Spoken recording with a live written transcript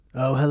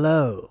Oh,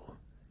 hello.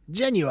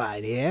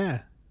 Genuine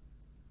here.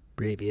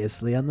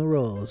 Previously on the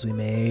rolls we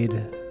made.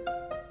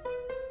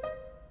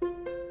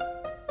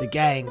 The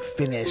gang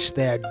finished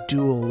their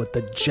duel with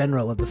the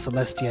general of the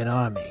Celestian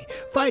army,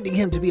 finding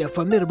him to be a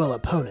formidable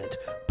opponent,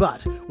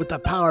 but with the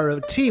power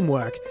of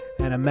teamwork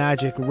and a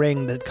magic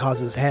ring that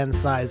causes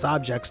hand-sized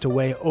objects to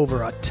weigh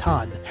over a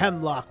ton,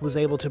 Hemlock was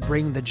able to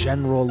bring the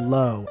general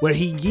low, where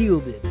he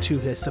yielded to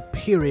his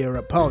superior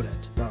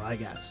opponent. Well, I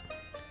guess.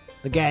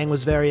 The gang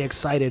was very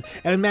excited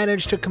and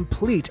managed to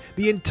complete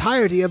the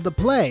entirety of the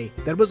play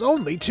that was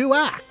only 2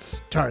 acts,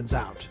 turns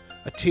out.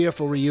 A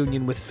tearful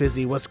reunion with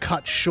Fizzy was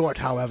cut short,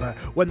 however,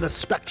 when the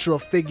spectral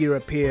figure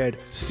appeared,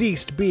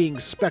 ceased being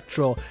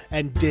spectral,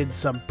 and did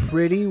some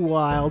pretty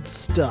wild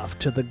stuff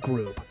to the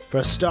group.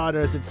 For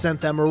starters, it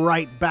sent them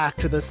right back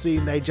to the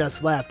scene they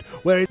just left,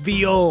 where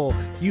Viol,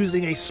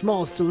 using a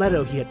small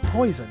stiletto he had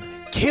poisoned,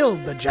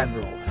 killed the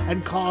general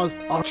and caused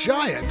a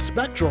giant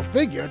spectral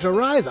figure to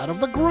rise out of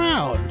the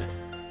ground.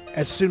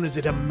 As soon as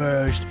it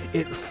emerged,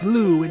 it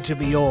flew into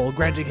Viol,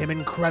 granting him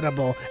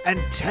incredible and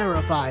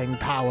terrifying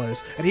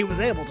powers, and he was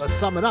able to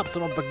summon up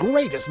some of the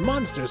greatest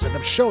monsters that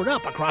have shown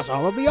up across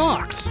all of the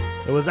arcs.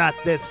 It was at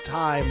this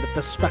time that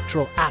the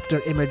spectral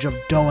after-image of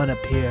Doan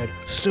appeared,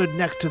 stood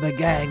next to the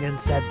gang, and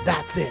said,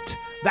 "That's it.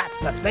 That's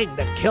the thing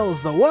that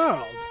kills the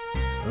world."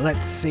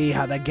 Let's see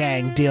how the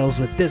gang deals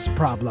with this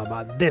problem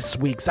on this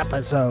week's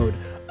episode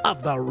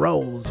of The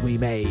Rolls We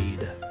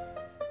Made.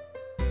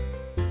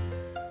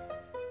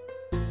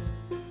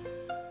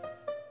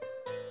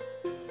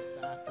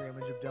 The after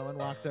image of Doan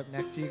walked up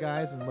next to you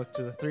guys and looked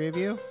to the 3 of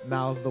you,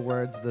 mouthed the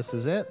words, "This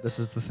is it. This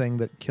is the thing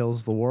that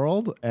kills the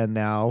world." And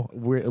now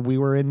we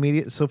were in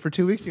media. So for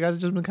 2 weeks, you guys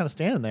have just been kind of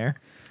standing there.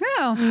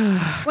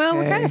 Oh, well,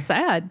 we're kind of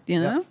sad, you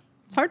know?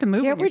 It's hard to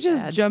move. Can't when we you're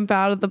just sad. jump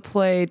out of the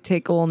play,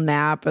 take a little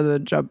nap, and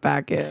then jump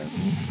back in?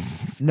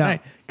 No.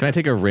 Can I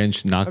take a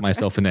wrench, knock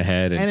myself in the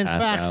head, and And in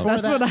pass fact, out? for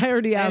That's that, what I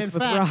already and asked in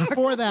with fact, Rock.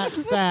 for that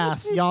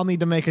sass, y'all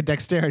need to make a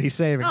dexterity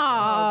saving.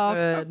 Oh,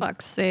 for good.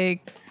 fuck's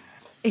sake.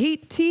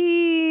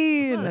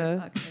 18.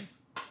 Okay.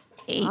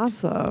 8.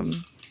 Awesome.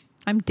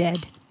 I'm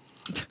dead.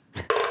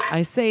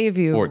 I save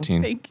you.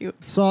 14. Thank you.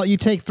 So you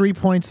take 3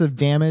 points of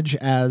damage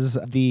as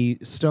the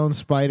stone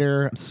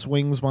spider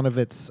swings one of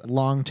its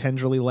long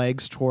tendrily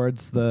legs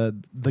towards the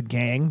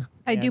gang.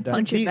 I do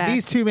punch it back.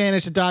 These 2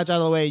 manage to dodge out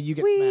of the way. You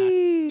get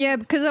smacked. Yeah,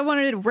 because I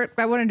wanted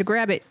to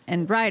grab it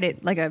and ride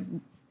it like a.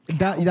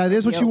 That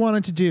is what you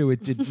wanted to do.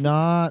 It did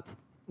not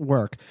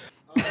work.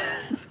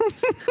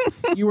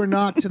 You were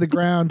knocked to the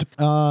ground,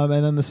 and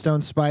then the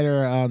stone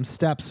spider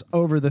steps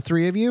over the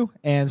 3 of you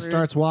and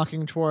starts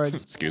walking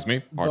towards Excuse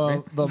me. Pardon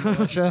me. the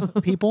militia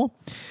people.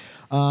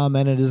 And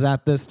it is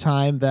at this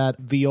time that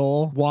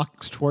Viol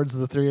walks towards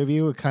the 3 of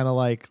you, kind of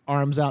like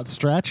arms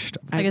outstretched.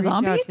 I Like a reach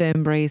zombie? out to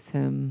embrace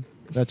him.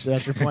 That's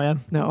your plan?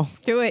 No.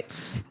 Do it.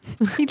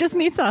 He just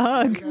needs a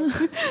hug.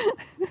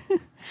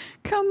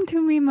 Come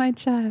to me, my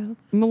child.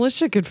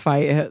 Militia could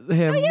fight him.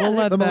 We'll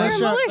let The them.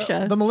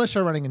 militia. The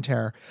militia running in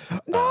terror.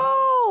 No.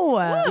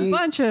 What a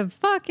bunch of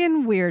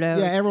fucking weirdos.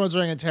 Yeah, everyone's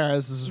running in terror.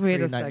 This is Wait a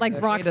pretty second. nice.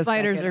 Like rock Wait a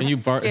spiders second. are Can you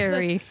bar-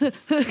 scary. I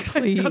got a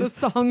Please.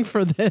 song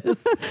for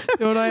this.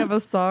 Don't I have a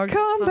song?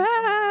 Come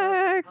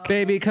back.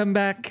 Baby, come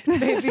back.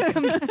 I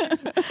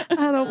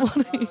don't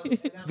want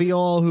to.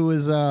 Viol, who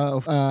is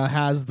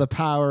has the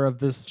power of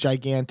this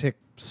gigantic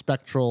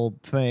spectral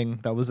thing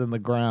that was in the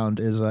ground,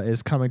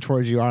 is coming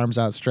towards you, arms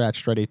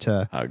outstretched, ready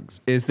to. Hugs.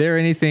 Is there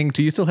anything?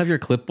 Do you still have your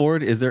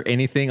clipboard? Is there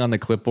anything on the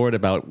clipboard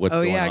about what's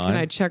Oh going yeah, on? can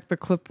I check the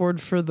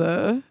clipboard for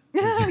the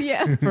Oh,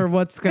 yeah. for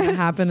what's going to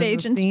happen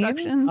Stage in the scene?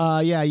 instructions.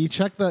 Yeah, you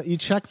check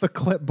the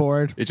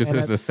clipboard. It just and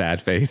has a sad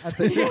face.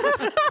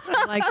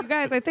 Like, you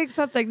guys, I think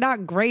something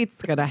not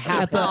great's going to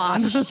happen.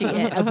 Oh, shit.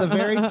 at the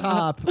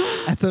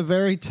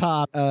very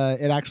top,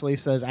 it actually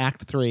says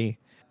Act 3.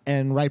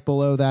 And right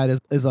below that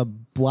is a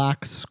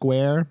black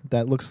square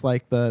that looks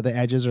like the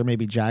edges are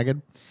maybe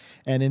jagged.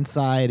 And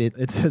inside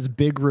it says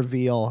big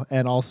reveal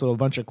and also a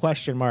bunch of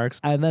question marks.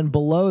 And then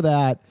below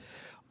that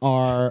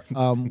are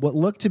what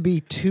look to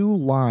be 2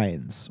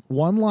 lines.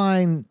 One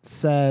line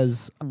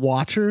says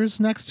watchers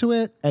next to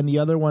it, and the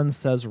other one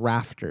says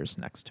rafters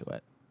next to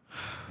it.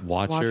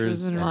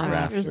 Watchers and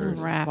Rafters and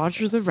rafters. rafters.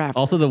 Watchers and rafters.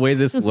 Also, the way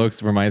this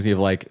looks reminds me of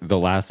like the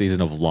last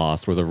season of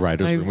Lost, where the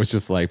writers' I- room was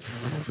just like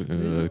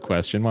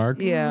question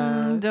mark.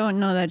 Yeah. Don't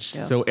know that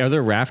show. So, are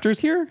there rafters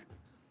here?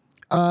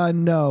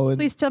 No, and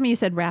Please tell me you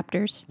said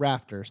raptors.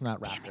 rafters, not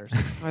rafters.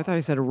 I thought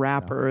he said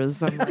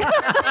rappers. I'm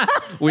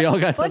like, We all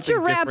got Bunch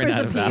something of different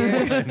out of that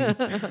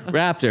one.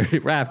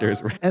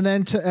 Raptors. And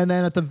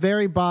then at the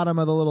very bottom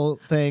of the little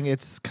thing,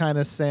 it's kind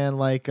of saying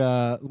like,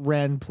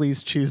 Ren,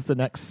 please choose the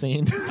next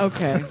scene.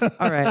 okay.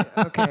 All right.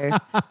 Okay.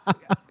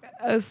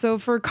 So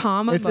for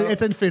comma,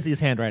 It's in Fizzy's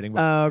handwriting.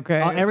 okay.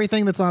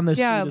 Everything that's on this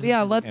yeah, sheet is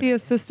yeah. in Let Fizzy's the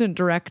assistant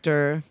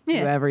director do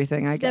Yeah.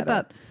 everything. I Step get it.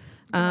 up.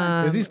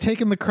 Fizzy's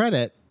taking the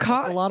credit.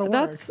 That's a lot of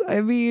work. That's. I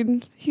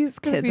mean, he's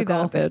gonna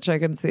Typical. be that bitch. I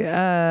can see.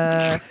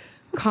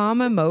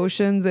 Calm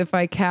emotions. If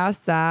I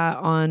cast that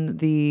on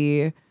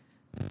the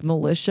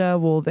militia,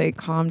 will they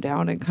calm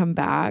down and come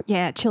back?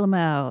 Yeah, chill them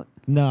out.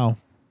 No.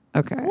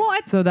 Okay.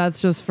 What? So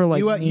that's just for like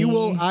You me?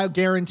 will. I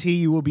guarantee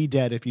you will be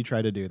dead if you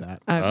try to do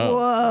that.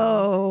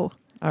 Whoa.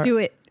 right. Do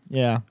it.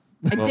 Yeah.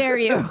 I dare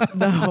you.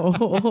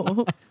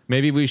 No.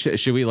 Maybe we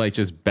should we like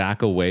just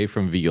back away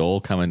from Viol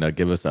coming to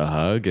give us a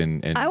hug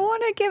and I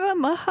want to give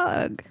him a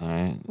hug. all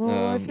right.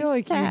 Well, I feel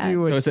like sad. you do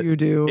what is you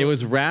do. It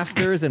was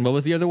rafters and what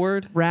was the other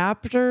word?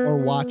 Raptors Or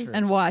Watchers.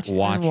 And watch. and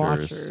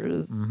Watchers.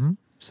 Watchers.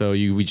 So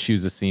we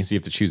choose a scene. So you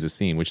have to choose a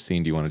scene. Which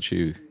scene do you want to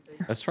choose?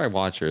 Let's try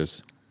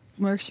Watchers.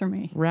 Works for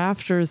me.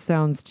 Rafters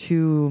sounds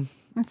too.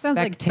 It sounds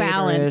like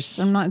balance. spectatorish.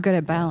 I'm not good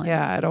at balance.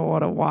 Yeah, I don't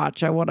want to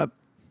watch. I want to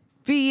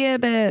be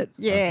in it.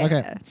 Yeah.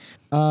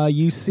 Okay.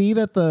 You see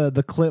that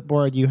the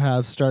clipboard you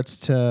have starts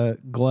to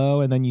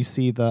glow, and then you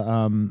see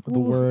the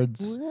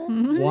words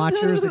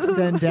 "Watchers"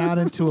 extend down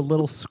into a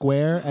little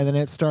square, and then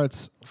it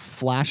starts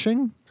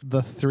flashing.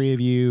 The three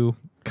of you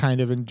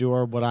kind of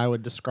endure what I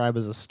would describe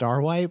as a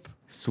star wipe.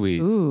 Sweet.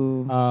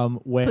 Ooh.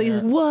 Where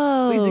Please,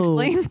 Whoa. please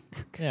explain.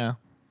 yeah.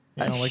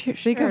 You know, like,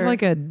 Think of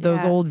like those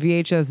Yeah. old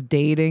VHS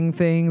dating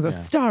things, a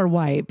Yeah. star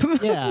wipe.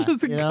 yeah,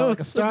 Just you know, like a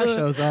goes star to the-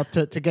 shows up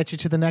to get you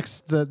to the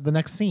next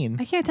scene.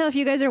 I can't tell if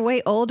you guys are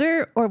way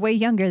older or way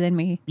younger than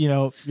me. You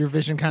know, your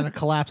vision kind of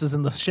collapses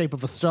in the shape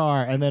of a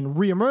star and then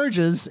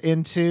reemerges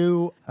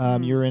into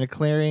you're in a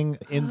clearing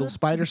in the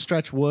Spider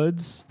Stretch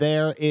Woods.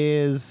 There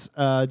is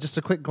just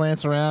a quick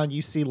glance around.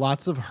 You see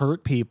lots of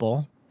hurt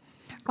people.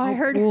 Oh, I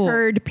heard cool.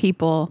 herd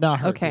people. Not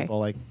hurt okay. people,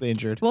 like the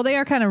injured. Well, they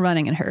are kind of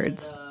running in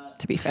herds,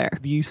 to be fair.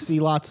 You see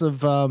lots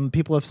of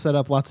people have set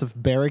up lots of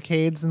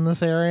barricades in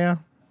this area.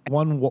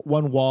 One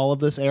wall of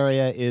this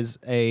area is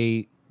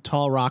a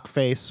tall rock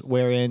face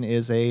wherein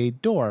is a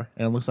door,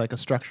 and it looks like a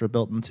structure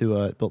built into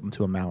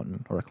a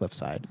mountain or a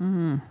cliffside,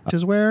 which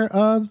is where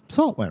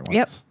Salt went once.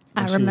 Yep.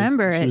 when I she was-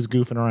 remember She it. was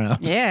goofing around.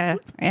 Yeah.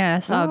 Yeah, I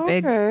saw Oh, a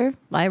big okay.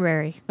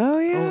 library. Oh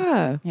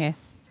yeah. Yeah.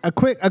 A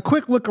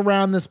quick look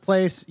around this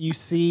place. You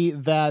see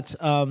that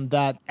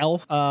that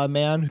elf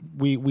man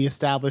we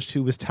established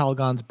who was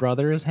Talgon's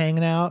brother is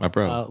hanging out. My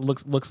bro.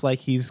 Looks like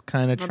he's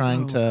kind of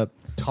trying to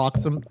talk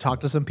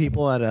to some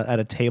people at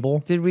a table.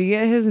 Did we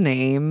get his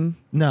name?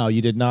 No,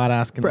 you did not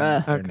ask him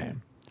Bruh. their Okay.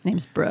 name. His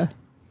name's Bruh.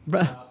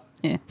 Bruh.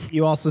 Yeah.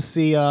 You also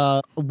see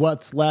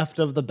what's left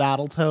of the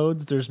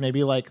Battletoads. There's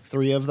maybe like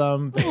 3 of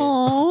them.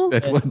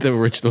 That's what the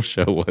original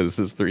show was.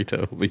 Is 3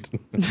 Toads. 3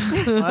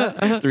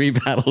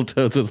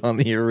 Battletoads was on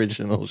the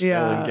original show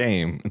Yeah. and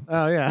game.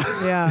 Oh yeah,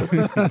 Yeah.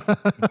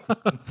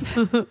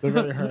 they're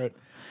very hurt.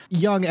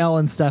 Young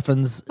Ellen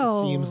Steffens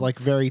Oh. seems like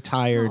very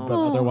tired, but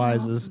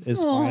otherwise is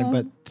fine.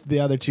 But the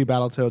other 2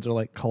 Battletoads are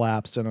like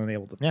collapsed and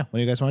unable to. Yeah, what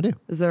do you guys want to do?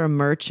 Is there a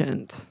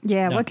merchant?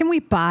 Yeah. No. What can we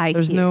buy?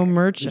 There's here? no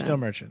merchant. There's no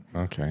merchant.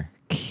 Okay.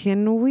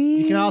 Can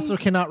we? You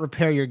cannot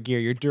repair your gear.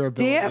 Your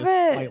durability Damn is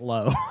it. quite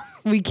low.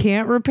 We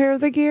can't repair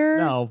the gear.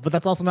 No, but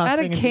that's also not At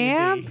a a thing in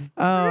camp. D&D.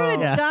 We're Oh.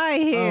 gonna Yeah. die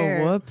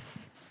here. Oh,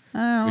 whoops.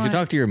 We should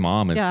talk to your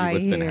mom and see Die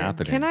what's been here.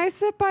 happening. Can I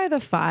sit by the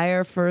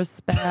fire for a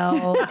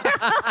spell?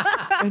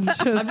 and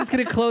just, I'm just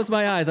gonna close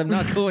my eyes. I'm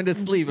not going to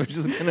sleep. I'm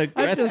just gonna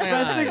I'm rest just my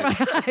resting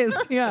eyes. my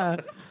eyes. Yeah.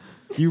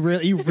 You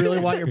really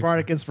want your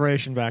bardic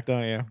inspiration back,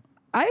 don't you?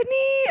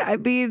 I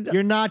mean,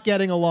 You're not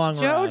getting a long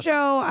rest.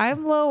 Jojo,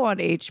 I'm low on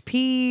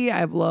HP.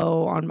 I'm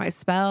low on my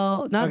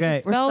spell. Not Okay.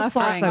 the spell We're slots.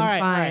 suffering. I'm All right,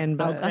 fine, all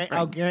but right.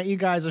 I'll grant you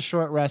guys a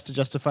short rest to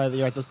justify that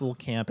you're at this little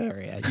camp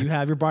area. You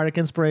have your bardic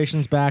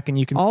inspirations back, and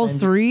you can all spend,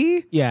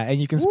 3. Yeah, and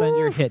you can spend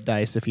your Woo. hit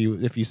dice if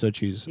you so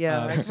choose.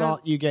 Yeah, I Salt,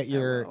 got- you get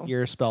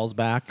your spells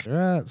back.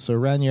 So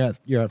Ren,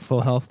 you're at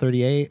full health,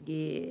 38.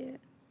 Yeah.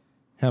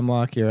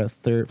 Hemlock, you're at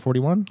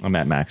 41. I'm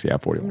at max. Yeah, I'm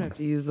gonna 41. have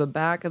to use the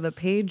back of the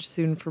page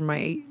soon for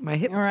my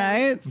hit. All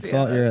right.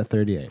 Salt, you're at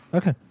 38.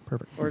 Okay,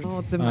 perfect. Oh,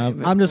 it's in my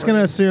I'm just gonna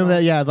inventory. assume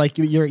that like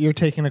you're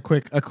taking a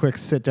quick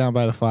sit down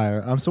by the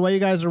fire. So while you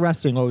guys are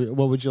resting,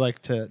 what would you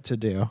like to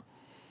do?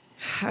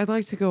 I'd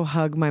like to go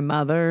hug my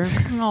mother.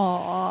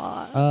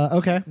 Aw.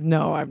 Okay.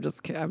 No, I'm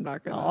just kidding. I'm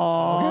not gonna.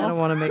 I don't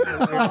want to make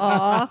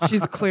her weird.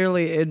 She's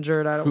clearly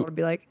injured. I don't want to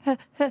be like,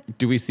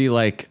 Do we see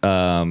like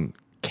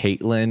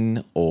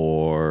Caitlin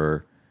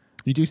or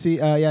You do see,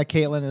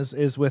 Caitlin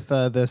is with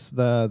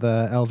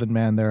the elven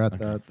man there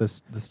at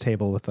this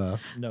table with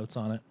notes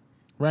on it.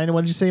 Ryan,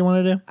 what did you say you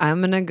want to do? I'm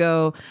gonna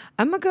go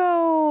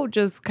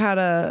just kind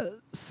of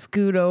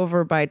scoot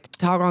over by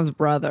Talgon's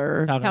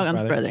brother.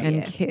 Talgon's brother. And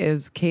Yeah.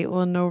 is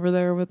Caitlin over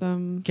there with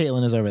him?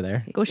 Caitlin is over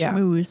there. Go Yeah.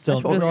 schmooze. Still,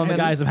 That's what we're still in the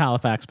gonna do. guise of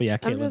Halifax, but yeah,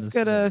 Caitlin I'm just is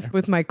over gonna there.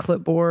 with my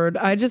clipboard.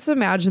 I just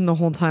imagine the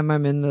whole time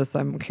I'm in this,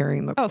 I'm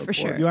carrying the. Oh, for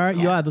clipboard. sure.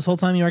 You are this whole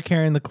time you are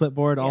carrying the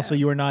clipboard. Also,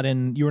 you are not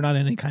in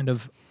any kind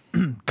of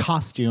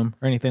costume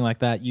or anything like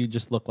that. You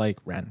just look like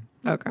Ren,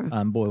 Okay.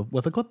 boy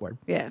with a clipboard.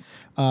 Yeah.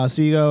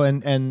 So you go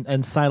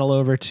and sidle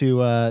over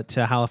to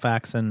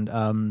Halifax and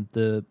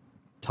the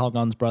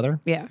Talgon's brother.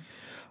 Yeah.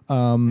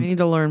 I need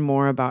to learn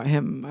more about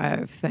him.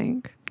 I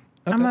think.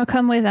 I'm gonna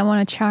come with. I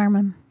want to charm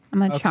him. I'm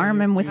gonna Okay,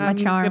 charm him with my I'm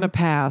charm. gonna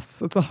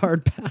pass. It's a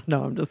hard pass.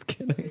 No, I'm just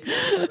kidding.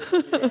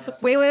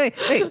 Wait.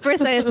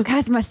 First, I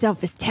disguise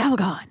myself as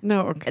Talgon.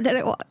 No. Okay. And then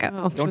I walk out.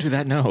 Oh, don't do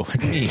that? No,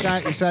 it's me.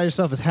 You style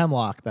yourself as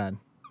Hemlock then.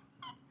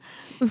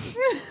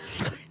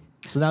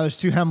 So now there's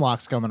 2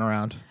 hemlocks coming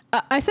around.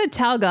 I said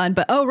Talgon,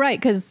 but right,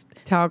 because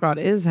Talgon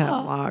is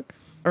Hemlock.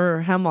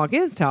 Or Hemlock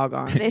is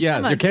Talgon. Yeah,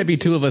 there can't be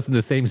 2 of us in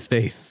the same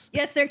space.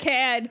 Yes, there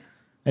can.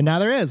 And now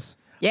there is.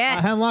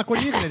 Yes. Hemlock, what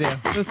are you going to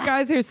do?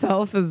 Disguise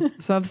yourself as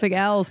something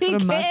else. Put a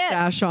can't.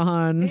 mustache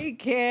on. He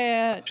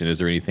can't. Is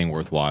there anything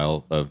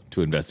worthwhile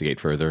to investigate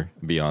further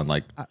beyond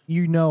like?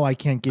 You know I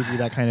can't give you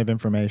that kind of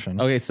information.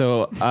 Okay,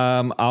 so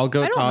I'll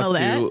go I don't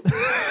know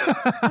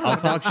I'll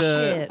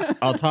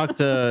talk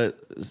to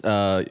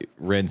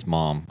Ren's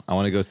mom. I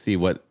want to go see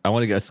I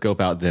want to go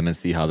scope out them and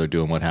see how they're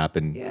doing, what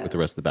happened with the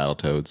rest of the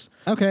Battletoads.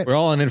 Okay. We're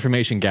all on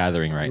information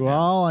gathering right We're now.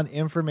 all on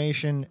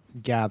information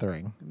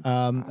gathering.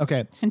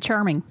 Okay. And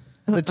charming.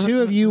 The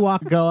 2 of you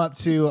go up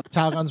to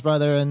Talgon's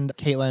brother and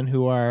Caitlin,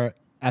 who are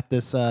at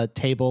this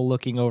table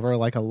looking over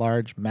like a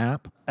large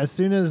map. As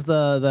soon as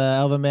the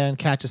elven man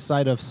catches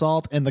sight of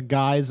Salt in the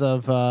guise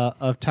of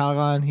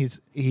Talgon,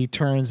 he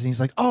turns and he's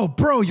like, "Oh,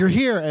 bro, you're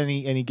here!" and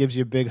he gives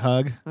you a big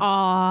hug.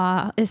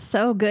 Aw, it's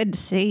so good to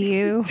see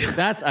you.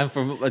 I'm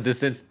from a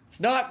distance. It's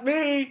not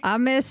me. I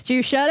missed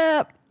you. Shut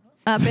up.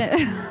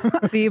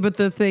 See, but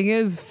the thing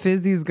is,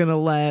 Fizzy's gonna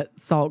let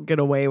Salt get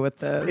away with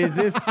this. Is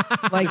this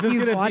Like this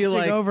he's gonna be watching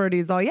like- over and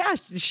he's all, yeah,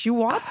 she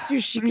wants to.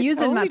 She I'm can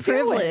using my totally do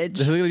it." privilege.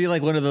 This is gonna be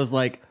like one of those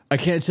like I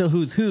can't tell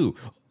who's who.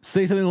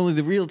 Say something only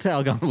the real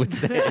Talgon would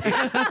say,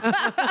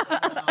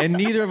 and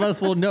neither of us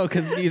will know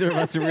because neither of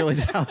us are really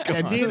Talgon.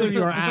 And neither of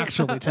you are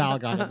actually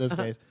Talgon in this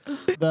case.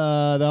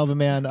 The elven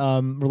man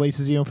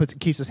releases you and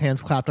keeps his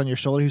hands clapped on your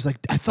shoulder. He's like,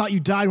 "I thought you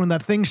died when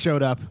that thing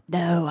showed up."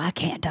 No, I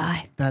can't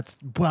die. That's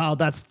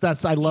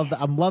I love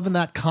that. I'm loving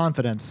that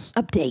confidence.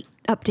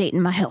 Updating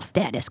my health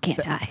status. Can't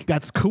die.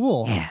 That's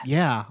cool.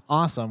 Yeah.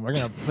 Awesome. We're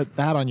gonna put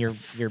that on your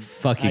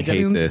Fucking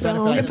hate this.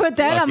 Tombstone. You put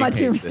that on my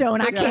Fucking hate this.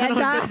 tombstone. I can't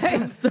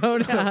die. So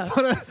yeah.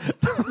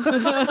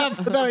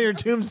 put that on your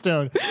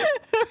tombstone.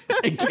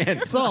 I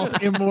can't.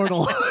 Salt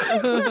immortal.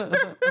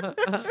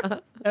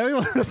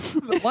 Everyone,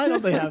 why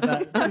don't they have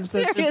that?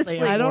 Tombstone should say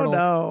Seriously. I don't immortal.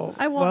 know.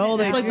 I want well, it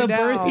they It's like do the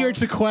birth now. year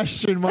to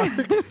question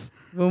marks.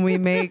 When we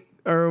make,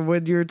 or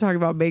when you're talking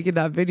about making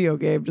that video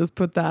game, just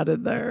put that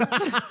in there.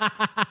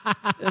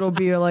 It'll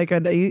be like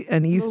an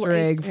Easter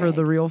egg Easter for egg.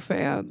 the real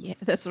fans. Yeah,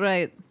 that's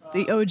right.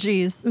 The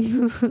OGs.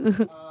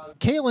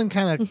 Caitlin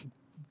kind of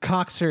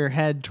cocks her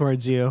head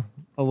towards you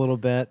a little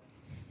bit.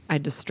 I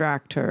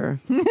distract her.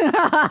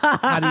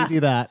 How do you do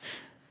that?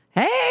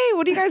 Hey,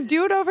 what are you guys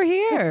doing over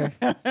here?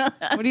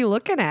 What are you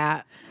looking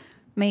at?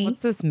 Me.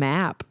 What's this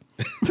map?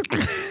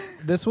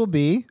 This will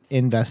be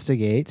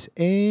investigate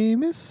a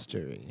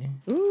mystery.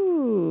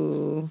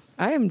 Ooh,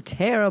 I am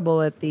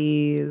terrible at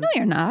these. No,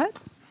 you're not.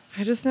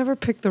 I just never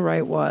pick the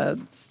right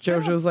ones.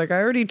 JoJo's like, I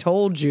already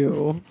told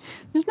you.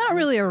 There's not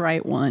really a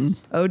right one.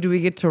 Oh, do we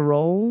get to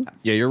roll?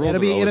 Yeah, your rolls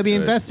It'll be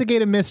good.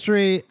 investigate a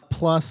mystery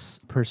plus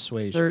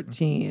persuasion.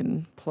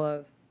 13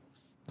 plus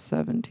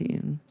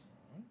 17.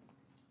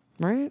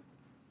 Right?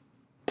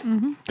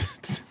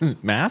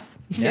 Math.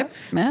 Yep.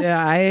 Matt?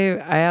 Yeah,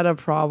 I had a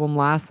problem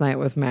last night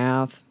with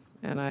math,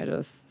 and I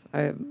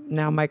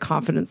now my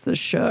confidence is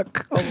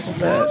shook a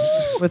little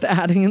bit with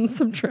adding and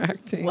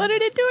subtracting. What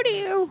did it do to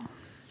you?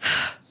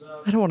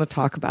 I don't want to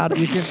talk about it.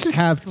 You can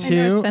have I know it's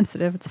two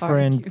sensitive. It's for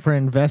hard. for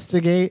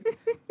investigate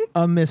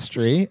a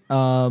mystery,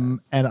 and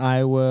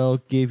I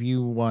will give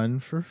you one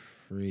for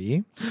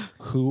free.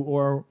 Who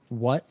or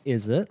what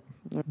is it?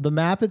 The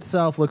map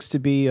itself looks to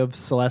be of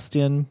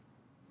Celestian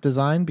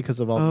design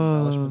because of all the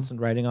embellishments and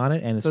writing on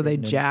it, and it's So they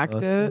written in jacked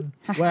Celestian.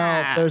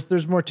 Well,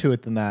 there's more to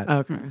it than that.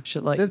 Okay,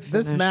 should like This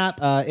finish. map,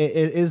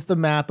 it is the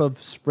map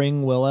of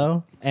Spring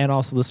Willow and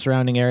also the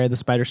surrounding area, the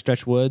Spider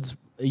Stretch Woods.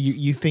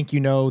 You think you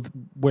know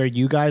where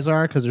you guys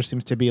are because there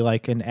seems to be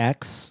like an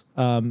X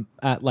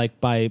at like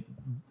by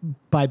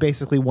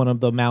basically one of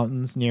the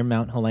mountains near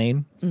Mount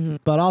Helene. Mm-hmm.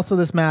 But also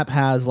this map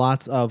has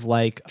lots of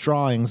like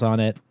drawings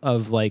on it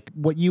of like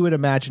what you would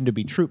imagine to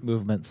be troop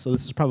movements. So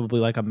this is probably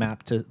like a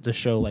map to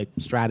show like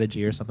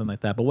strategy or something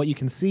like that. But what you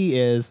can see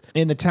is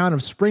in the town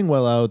of Spring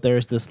Willow,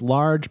 there's this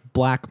large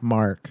black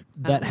mark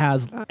that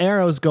has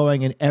arrows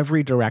going in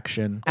every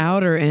direction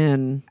out or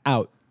in.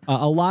 out.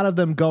 A lot of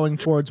them going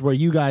towards where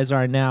you guys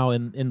are now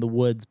in the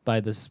woods by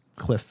this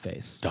cliff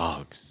face.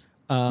 Dogs.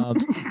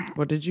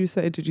 What did you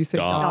say? Did you say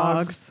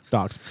Dogs.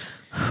 Dogs.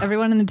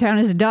 Everyone in the town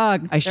is a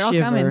dog. I They're all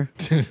coming.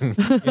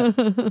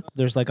 shiver.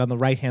 There's like on the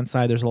right hand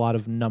side, there's a lot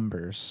of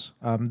numbers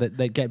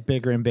that get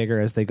bigger and bigger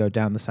as they go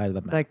down the side of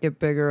the map. That get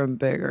bigger and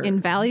bigger. In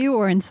value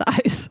or in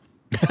size?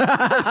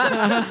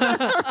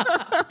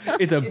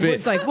 It's a bit.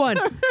 It's like 1,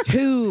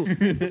 2,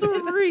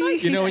 3.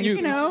 You know when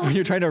when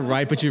you're trying to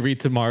write but you read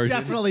to margin.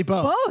 Definitely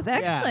both. Both.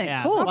 Excellent.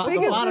 yeah. Cool. How A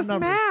big is lot of this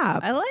numbers.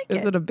 map? I like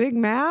Is it. it a big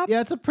map?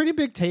 Yeah, it's a pretty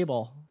big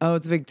table. Oh,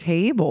 it's a big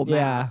table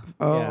map. Yeah.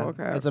 Oh, yeah.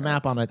 okay. It's a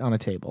map on a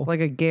table. Like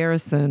a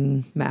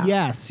garrison map.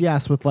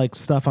 yes, with like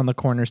stuff on the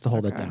corners to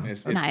hold it down.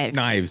 It's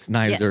Knives.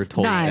 Knives Yes. are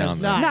holding Knives.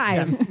 it down.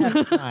 Knives.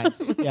 Yes,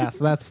 knives. Yeah,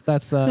 so that's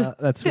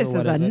who This or what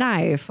is a it?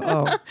 knife.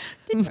 Oh.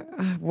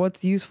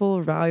 What's useful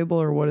or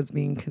valuable or what is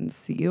being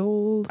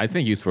concealed? I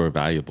think useful or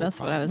valuable. That's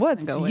what I was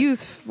What's gonna go with.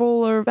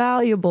 useful or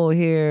valuable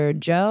here,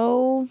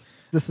 Joe?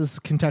 This is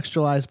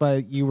contextualized by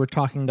you were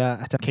talking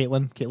to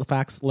Caitlin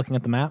Fax, looking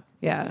at the map.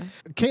 Yeah.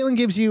 Caitlin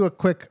gives you a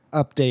quick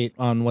update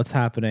on what's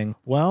happening.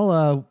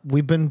 Well,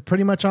 we've been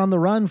pretty much on the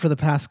run for the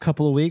past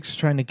couple of weeks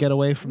trying to get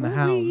away from the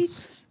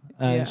hounds.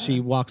 And Yeah. she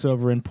walks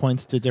over and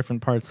points to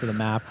different parts of the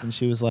map. And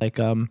she was like,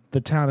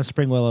 the town of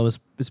Spring Willow is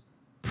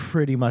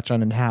pretty much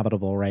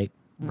uninhabitable right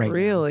now.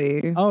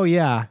 Really? Oh,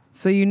 yeah.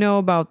 So you know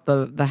about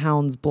the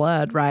hound's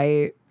blood,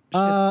 right? Shit's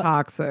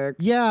toxic.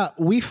 Yeah,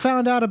 we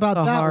found out about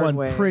The that hard one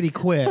way. pretty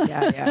quick.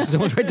 Yeah.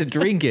 Someone tried to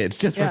drink it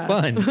just Yeah.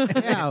 for fun.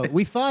 Yeah,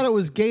 we thought it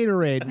was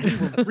Gatorade.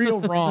 We were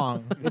real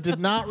wrong. It did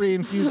not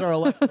reinfuse our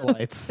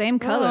electrolytes. Same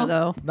color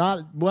though.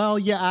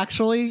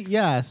 Actually,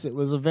 yes. It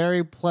was a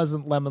very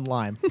pleasant lemon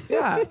lime.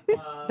 Yeah.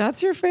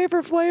 That's your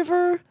favorite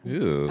flavor?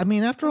 Ooh. I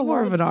mean, after a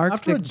More of an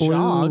after a Arctic blue.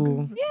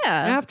 jog, Yeah.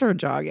 After a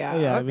jog, yeah.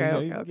 yeah, Okay, I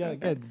mean, okay. you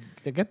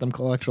gotta get them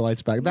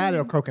electrolytes back. That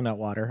or coconut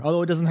water,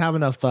 although it doesn't have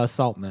enough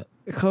salt in it.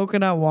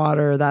 Coconut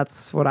water,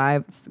 that's what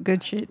I've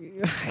Good shit.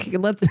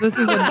 this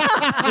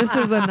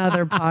is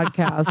another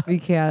podcast. We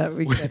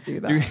can't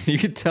do that. You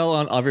could tell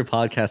on every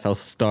podcast how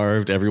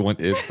starved everyone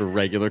is for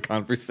regular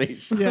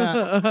conversation.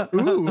 Yeah.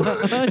 Ooh.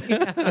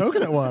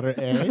 Coconut water,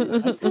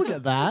 eh? I still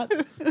get that.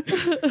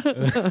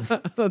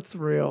 That's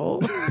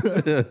real.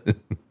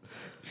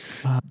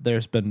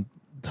 There's been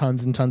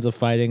tons and tons of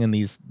fighting in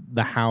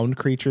the hound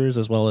creatures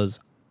as well as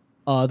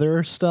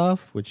other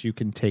stuff, which you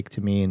can take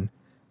to mean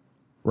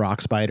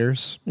rock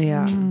spiders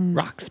Yeah.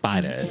 Rock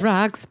spider.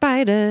 Rock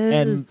spiders.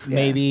 and Yeah.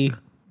 maybe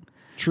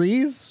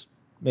trees.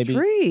 Maybe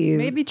trees.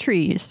 Maybe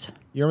trees.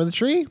 you remember the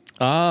tree?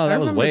 Oh, I that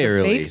was remember way the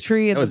early. fake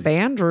tree in That was the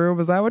band room.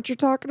 Was that what you're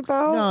talking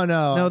about?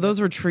 No. No, those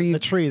were trees. The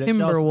tree that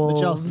Timberwolves.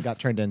 Jelson got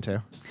turned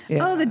into.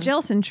 Yeah. Oh, the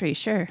Jelson tree,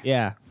 sure.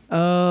 Yeah.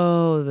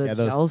 Oh, the Yeah,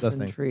 those Jelson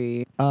things.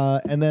 tree.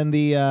 And then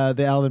the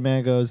Elven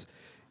man goes,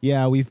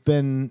 "Yeah, we've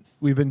been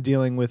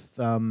dealing with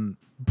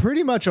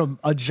pretty much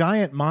a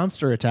giant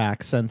monster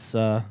attack since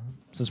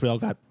we all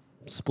got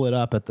split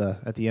up at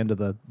the end of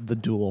the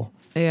duel.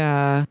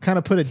 Yeah. Kind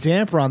of put a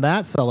damper on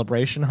that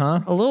celebration, huh?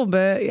 A little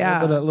bit,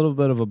 yeah. A little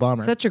bit of a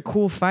bummer. Such a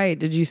cool fight.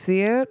 Did you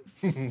see it?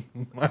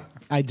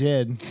 I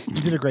did.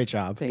 You did a great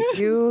job. Thank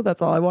you.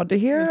 That's all I want to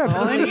hear. That's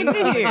all I need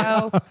to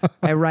hear.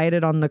 I write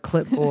it on the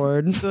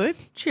clipboard. Good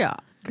job.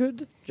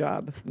 Good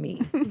job,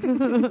 me.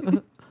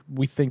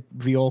 We think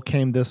Viol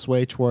came this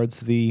way towards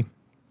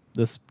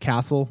this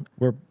castle.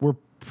 We're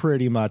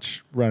pretty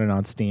much running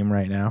on steam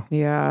right now.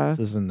 Yeah. This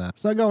isn't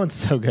it's not going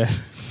so good.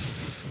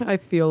 I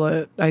feel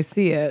it. I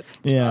see it.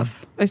 Yeah.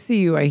 I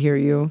see you. I hear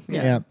you.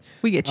 Yeah.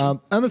 We get you.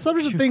 On the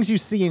subject of things you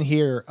see and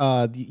hear,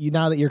 you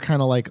now that you're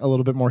kind of like a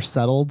little bit more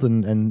settled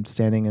and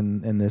standing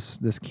in this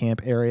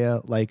camp area,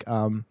 like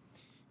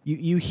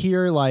you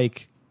hear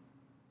like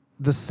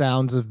the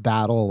sounds of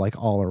battle like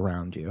all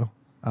around you,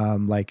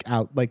 like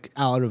out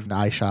of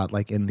eye shot,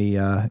 like in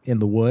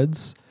the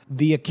woods.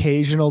 The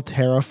occasional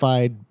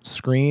terrified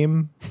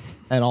scream,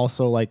 and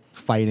also like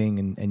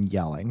fighting and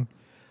yelling.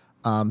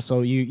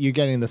 So you're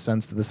getting the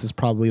sense that this is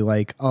probably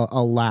like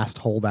a last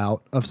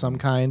holdout of some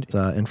kind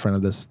in front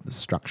of this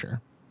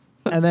structure.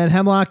 And then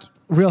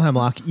Real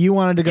Hemlock, you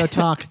wanted to go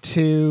talk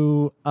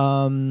to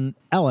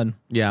Ellen.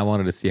 Yeah, I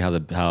wanted to see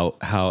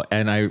how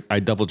and I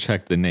double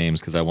checked the names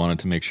because I wanted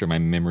to make sure my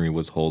memory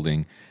was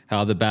holding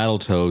how the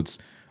Battletoads,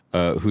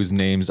 whose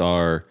names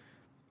are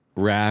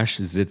Rash,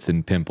 Zitz,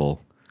 and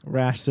Pimple,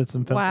 Rash sits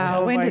and Pimple.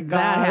 Wow, Oh when my did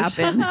that gosh.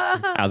 happen?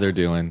 how they're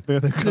doing. They're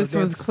the This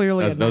was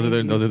clearly Those are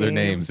their 90s game.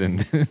 names in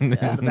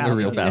the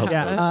real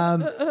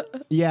Battletoads.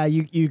 Yeah.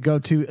 You go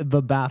to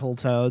the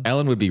Battletoads.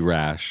 Ellen would be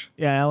Rash.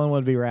 Yeah, Ellen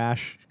would be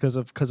Rash because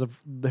of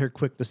her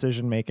quick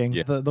decision making.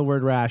 Yeah. The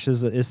word Rash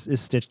is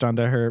stitched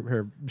onto her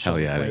Hell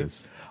shoulder yeah, it blade.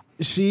 is.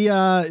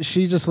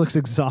 She just looks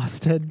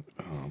exhausted.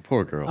 Oh,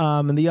 poor girl.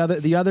 And the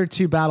other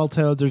two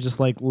Battletoads are just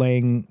like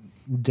laying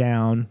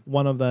down.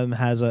 One of them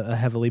has a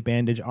heavily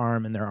bandaged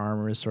arm, and their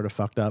armor is sort of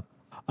fucked up.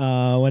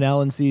 When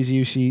Ellen sees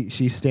you,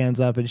 she stands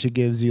up and she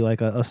gives you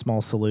like a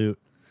small salute,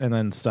 and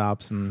then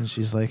stops and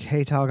she's like,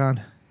 "Hey,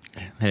 Talgon,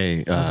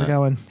 Hey, how's it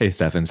going?" Hey,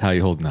 Steffens, how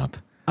you holding up?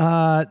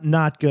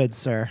 Not good,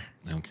 sir.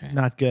 Okay.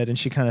 Not good. And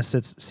she kind of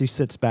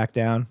sits back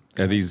down.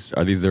 Are these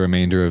the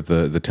remainder of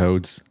the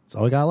toads? That's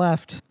all we got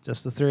left.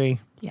 Just the three.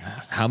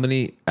 Yes. How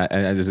many?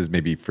 And this is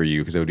maybe for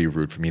you because it would be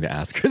rude for me to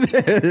ask her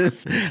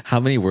this. How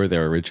many were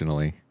there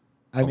originally?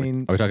 I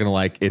mean, Are we talking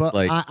like it's but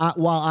like?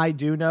 while I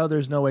do know,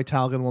 there's no way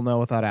Talgon will know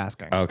without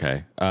asking.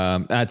 Okay. I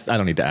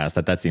don't need to ask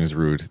that. That seems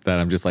rude. That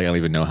I'm just like I don't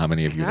even know how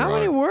many of you How there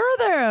many are. were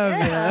there of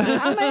you?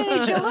 How many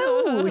did you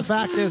The lose?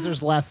 fact is,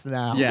 there's less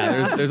now.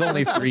 Yeah, there's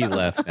only 3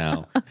 left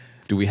now.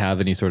 Do we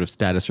have any sort of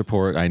status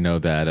report? I know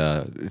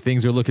that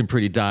things are looking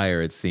pretty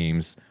dire. It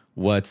seems.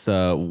 What's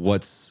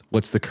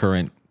the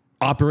current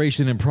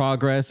operation in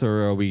progress,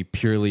 or are we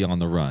purely on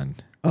the run?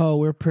 Oh,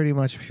 we're pretty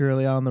much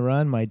purely on the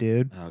run, my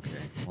dude. Okay.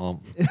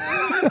 Well,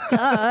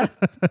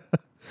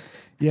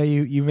 Yeah,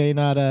 you may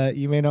not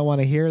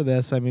want to hear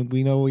this. I mean,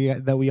 we know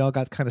that we all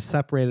got kind of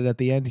separated at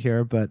the end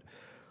here, but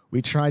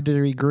we tried to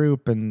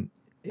regroup and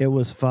it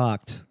was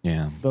fucked.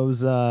 yeah.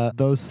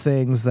 Those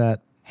things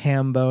that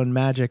Hambone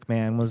Magic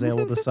Man was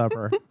able to sub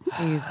her.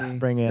 Easy.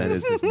 Bring in. That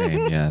is his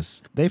name,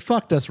 yes. They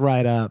fucked us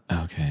right up.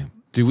 Okay.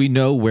 Do we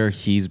know where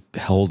he's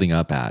holding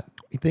up at?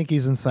 We think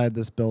he's inside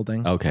this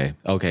building. Okay.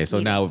 Okay. So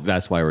now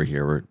that's why we're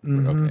here. We're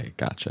okay.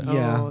 Gotcha.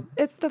 Yeah. Oh,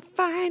 it's the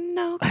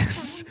final.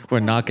 We're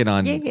knocking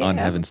on Yeah.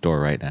 Heaven's door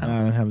right now.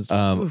 I don't have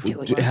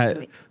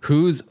his.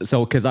 Who's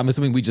so? Because I'm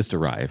assuming we just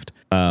arrived.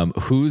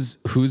 Who's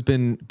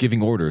been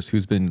giving orders?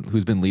 Who's been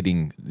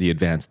leading the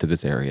advance to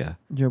this area?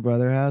 Your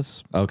brother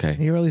has. Okay.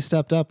 He really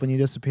stepped up when you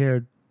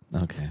disappeared.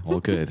 Okay. Well,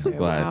 good. I'm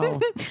glad. Wow.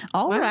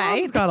 All My right.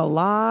 mom's got a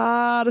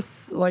lot of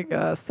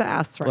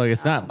sass right Look,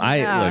 it's not.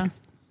 Yeah. Look.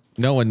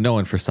 No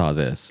one foresaw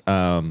this.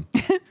 All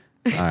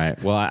right.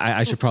 Well,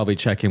 I should probably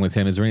check in with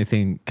him. Is there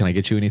anything? Can I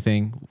get you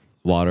anything?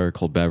 Water,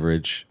 cold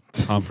beverage,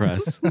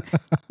 compress.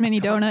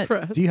 Mini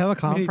donut. Do you have a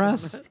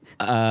compress?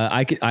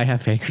 I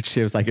have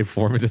handkerchiefs. I could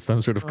form into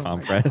some sort of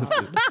compress.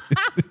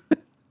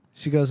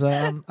 She goes,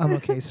 I'm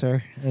okay,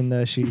 sir.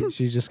 And she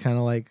just kind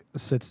of like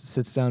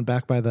sits down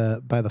back by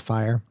the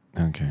fire.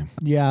 Okay.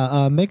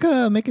 Yeah. Make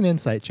an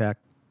insight check.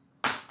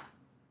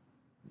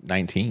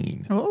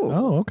 19.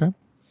 Oh, okay.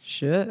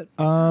 Shit.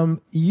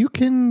 You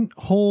can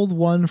hold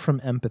one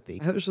from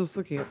empathy. I was just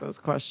looking at those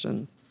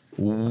questions.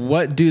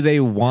 What do they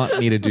want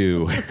me to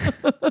do?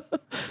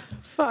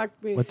 Fuck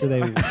me. What do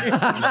they? I'm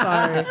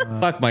sorry.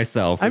 Fuck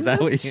myself. Is I'm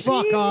that what just you?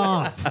 Fuck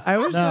off. I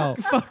was No.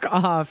 just fuck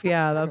off.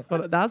 Yeah, that's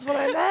what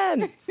I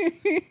meant.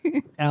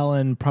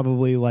 Ellen,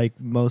 probably like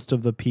most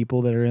of the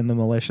people that are in the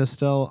militia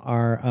still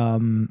are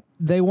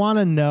they want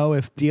to know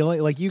if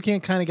dealing, like, you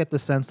can't kind of get the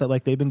sense that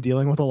like they've been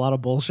dealing with a lot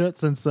of bullshit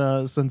since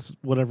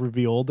whatever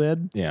Viol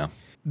did. Yeah.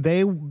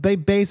 They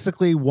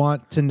basically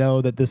want to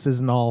know that this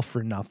isn't all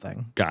for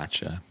nothing.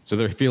 Gotcha. So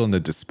they're feeling the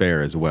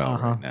despair as well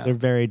right now. They're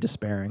very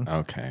despairing.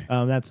 Okay.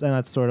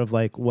 That's sort of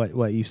like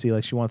what you see.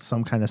 Like, she wants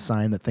some kind of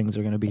sign that things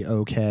are going to be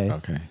okay.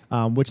 Okay.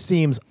 Which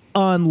seems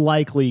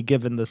unlikely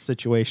given the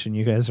situation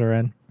you guys are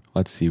in.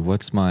 Let's see.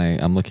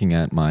 I'm looking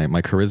at my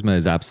charisma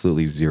is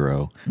absolutely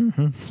 0.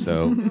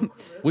 So,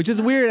 which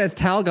is weird. As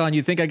Talgon,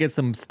 you think I get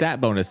some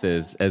stat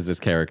bonuses as this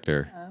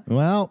character.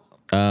 Well,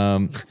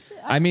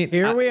 I mean,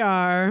 Here we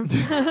are.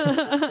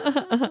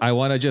 I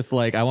want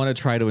to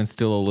try to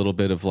instill a little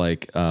bit of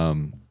like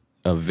of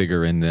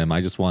vigor in them.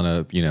 I just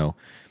want to,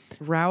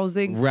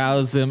 Rousing.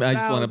 rouse them. I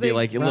just want to be Rousing.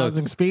 like, look,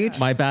 rousing speech.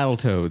 my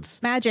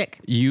Battletoads. Magic.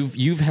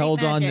 You've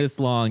held on magic. this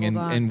long, Hold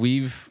on. and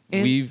we've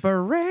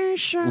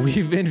Inspiration.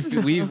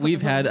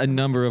 we've had a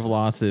number of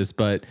losses,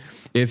 but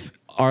if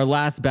our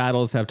last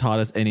battles have taught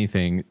us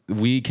anything,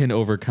 we can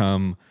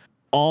overcome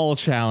all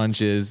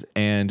challenges,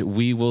 and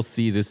we will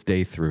see this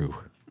day through.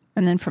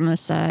 And then from the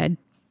side,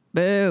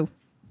 boo.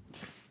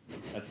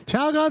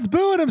 Talgon's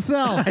booing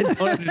himself. I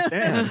don't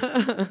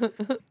understand.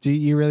 Do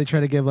you really try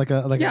to give like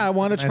a Yeah, I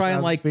want to nice try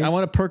and rousing speech? I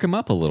want to perk him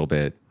up a little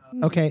bit.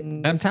 Okay,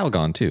 And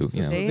Talgon too.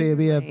 You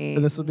know.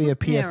 this will be a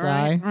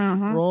PSI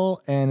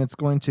roll, and it's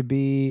going to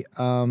be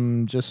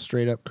just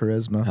straight up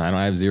charisma. I don't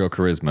have 0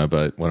 charisma,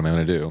 but what am I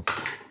going to do?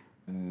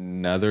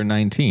 Another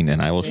 19,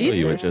 and I will show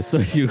you it just so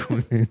you.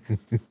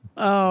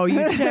 Oh,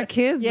 you check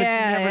his, but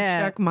Yeah, you never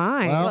yeah. check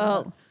mine.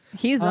 Well,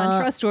 he's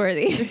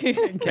untrustworthy.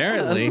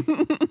 Apparently.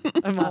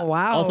 I'm all,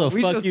 wow. Also,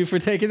 we fuck just- you for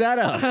taking that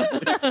up.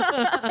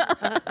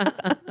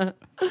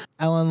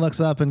 Ellen looks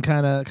up and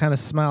kind of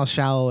smiles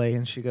shallowly,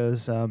 and she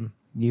goes,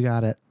 "You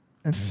got it."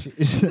 And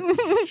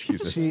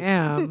Jesus.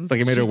 Damn. It's like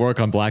I made her work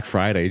on Black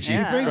Friday.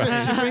 Jesus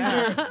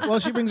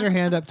Christ. she brings her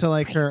hand up to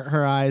like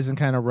her eyes and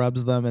kind of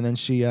rubs them, and then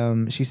she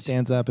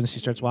stands up and she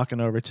starts walking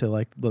over to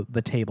like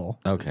the table.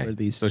 Okay. where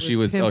these So she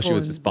was Pimple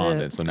and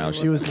despondent. Zit. So now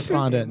she was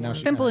despondent. Now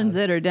she Pimple and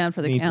Zit are down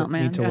for the need count, to,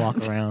 man. need to walk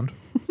around.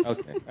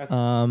 Okay.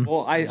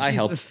 Well, I She's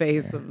helped. the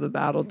face of the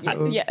battle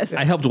too. yes.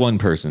 I helped one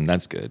person.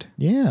 That's good.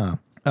 Yeah.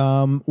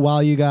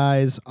 While you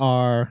guys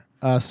are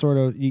sort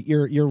of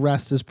your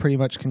rest is pretty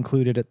much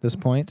concluded at this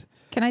point.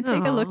 Can I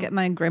take a look at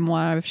my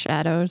grimoire of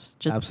shadows?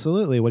 Just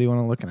Absolutely. What do you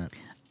want to look at?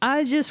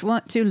 I just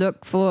want to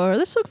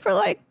let's look for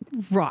like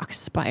rock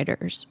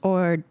spiders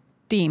or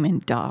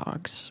demon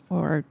dogs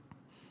or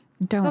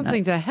donuts.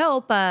 Something to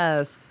help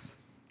us.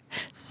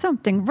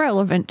 Something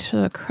relevant to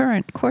the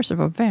current course of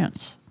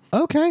events.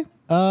 Okay.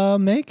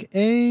 Make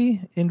a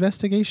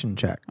investigation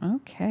check.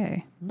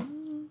 Okay.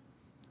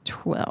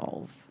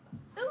 12.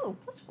 Oh,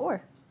 plus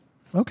 4.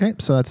 Okay,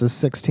 so that's a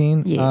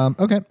 16. Yeah.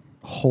 Okay.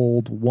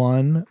 Hold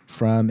 1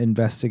 from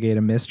investigate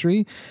a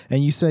mystery,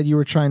 and you said you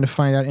were trying to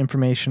find out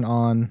information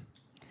on.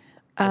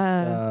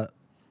 Like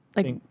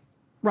Think-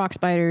 rock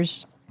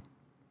spiders,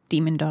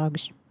 demon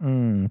dogs.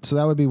 So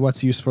that would be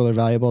what's useful or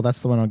valuable.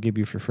 That's the one I'll give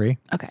you for free.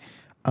 Okay.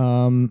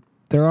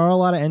 There are a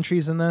lot of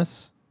entries in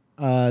this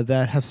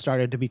that have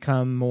started to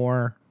become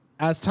more.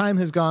 As time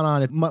has gone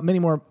on, many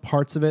more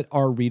parts of it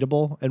are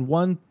readable, and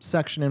one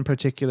section in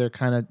particular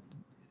kind of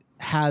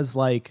has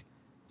like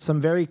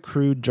some very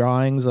crude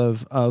drawings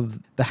of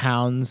the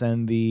hounds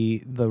and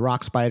the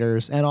rock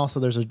spiders, and also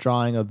there's a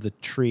drawing of the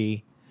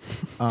tree.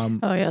 Oh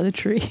yeah, the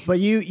tree. But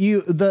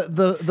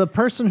the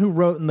person who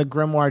wrote in the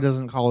grimoire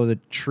doesn't call it a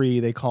tree;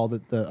 they called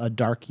it a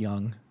dark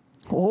young.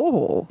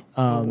 Oh,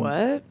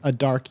 What? a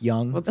dark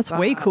young. What's that's that?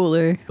 way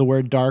cooler. The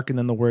word dark and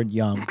then the word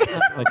young. That's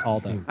what I call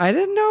them. I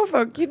didn't know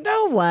if you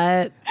know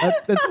what.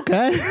 That's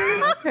okay.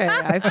 Okay,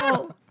 I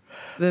felt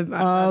that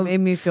made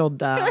me feel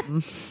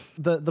dumb.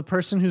 The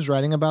person who's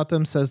writing about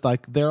them says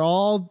like they're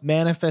all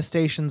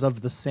manifestations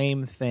of the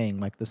same thing,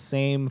 like the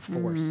same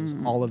forces,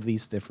 all of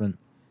these different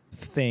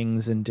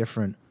things in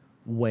different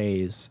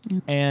ways.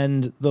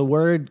 And the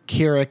word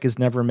Kirik is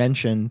never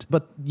mentioned,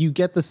 but you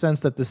get the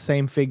sense that the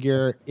same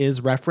figure is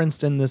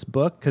referenced in this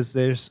book because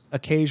there's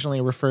occasionally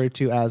referred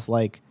to as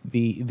like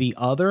the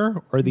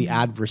other or the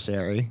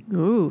adversary.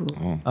 Ooh.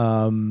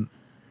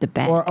 The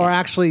bad Or guy.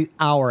 actually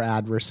our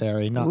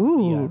adversary, not the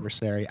Ooh,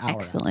 adversary, our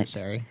excellent.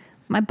 adversary.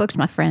 My book's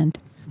my friend.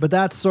 But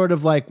that's sort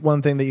of like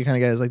one thing that you kind of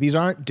get is like these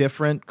aren't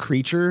different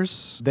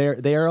creatures. They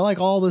are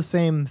like all the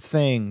same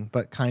thing,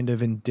 but kind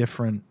of in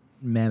different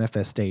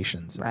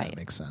manifestations. If Right. that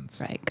makes sense.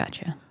 Right,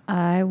 gotcha.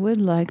 I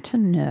would like to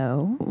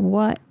know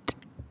what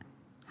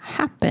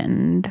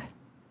happened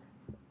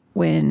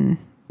when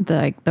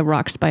the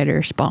rock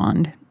spider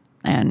spawned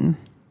and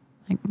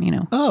like,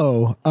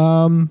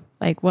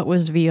 like what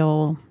was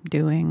Viol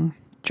doing,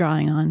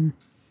 drawing on?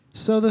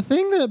 So the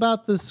thing that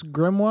about this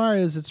grimoire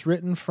is it's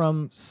written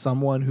from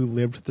someone who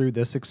lived through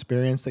this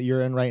experience that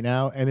you're in right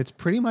now, and it's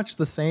pretty much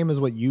the same as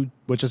what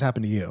just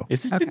happened to you.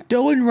 Is this did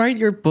Doan write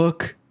your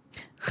book?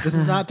 This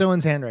is not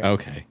Doan's handwriting.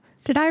 Okay.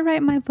 Did I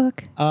write my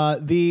book?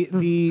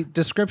 The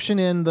description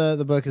in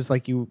the book is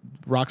like you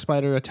rock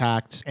spider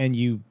attacked and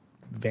you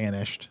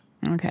vanished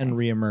Okay. and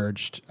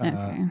reemerged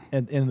Okay.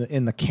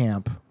 in the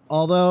camp.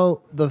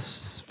 Although the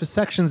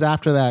sections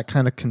after that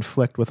kind of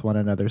conflict with one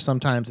another.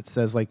 Sometimes it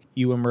says like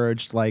you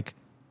emerged like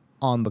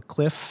on the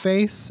cliff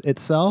face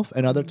itself,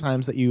 and other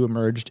times that you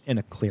emerged in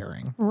a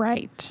clearing.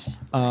 Right.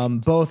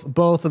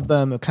 Both of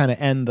them kind of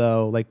end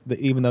though, like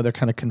even though they're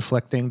kind of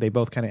conflicting, they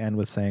both kind of end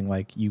with saying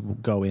like you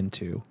go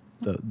into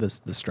the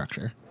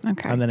structure.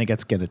 Okay. And then it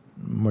gets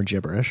more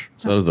gibberish.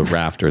 So those the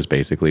rafters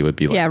basically would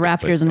be like Yeah, the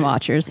rafters and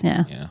cliff face. watchers.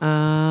 Yeah.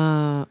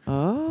 Yeah.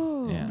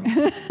 Oh.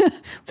 Yeah.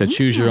 So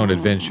choose your own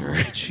adventure.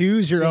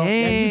 Choose your own.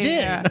 Yeah, you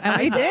did. And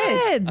we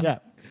did. Yeah.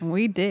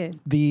 We did.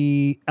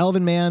 The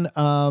elven man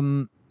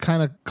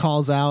kind of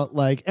calls out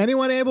like,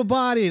 anyone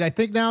able-bodied, I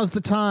think now's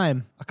the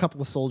time. A couple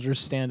of soldiers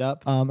stand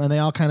up and they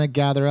all kind of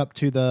gather up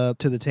to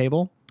the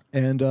table.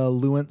 And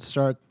Luant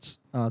starts.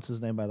 Oh, that's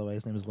his name, by the way.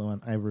 His name is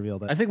Luant. I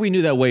revealed it. I think we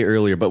knew that way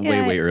earlier, but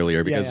Yeah, way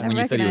earlier because yeah. when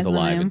I you said he was recognize the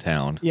alive name. in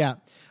town. Yeah.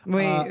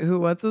 Wait,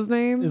 what's his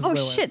name? is Oh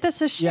Luant. shit,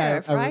 that's a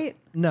sheriff, I right?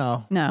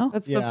 No. No.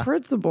 That's Yeah. the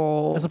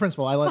principal. That's the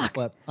principal. I let it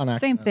slip on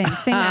accident. Same thing.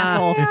 Same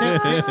asshole.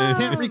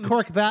 Can't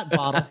recork that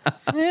bottle.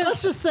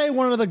 Let's just say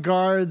one of the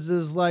guards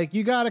is like,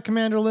 you got it,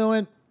 Commander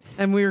Luant.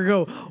 And we were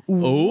go,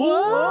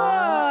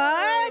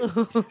 What? It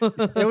was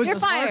You're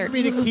just hard for fired.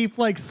 me to keep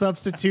like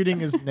substituting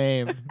his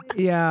name.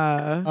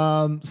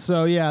 yeah.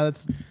 So yeah,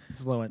 it's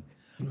Luant.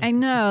 I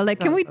know. Like,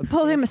 can we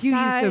pull him You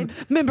aside? used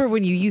to, remember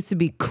when you used to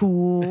be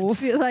cool?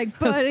 Be like,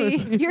 buddy,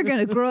 you're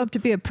gonna grow up to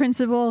be a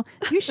principal.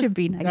 You should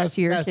be nice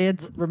to your Guys,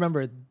 kids.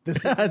 remember, this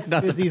is That's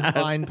not the Izzy's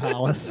mind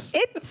palace.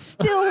 It's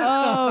still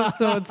Oh,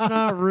 so it's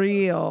not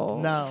real.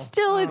 No,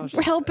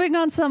 helping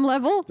on some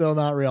level. still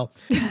not real.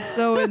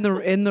 So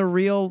in the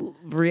real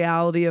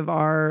reality of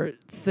our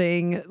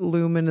thing,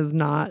 Lumen is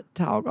not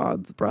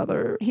Talgod's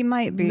brother. He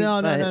might be.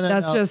 No, but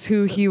That's just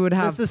who he would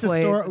have This is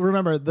played.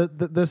 remember,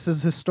 this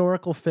is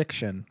historical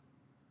fiction.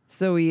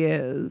 So he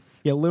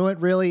is. Yeah,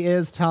 Luant really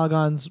is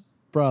Talgon's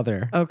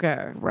brother.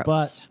 Okay. gross.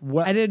 But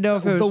what I didn't know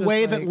if it was the just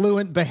way that like-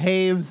 Luant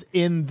behaves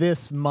in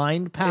this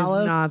mind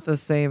palace It's not the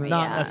same.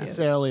 not Yeah.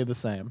 necessarily the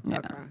same. Yeah.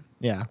 Okay.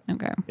 Yeah,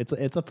 Okay. it's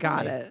a play.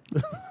 Got it.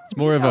 It's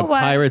more of a know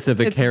what? Pirates of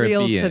the it's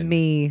Caribbean. real to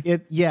me.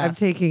 Yeah, I'm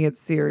taking it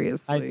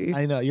seriously.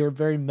 I know you're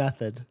very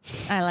method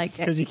I like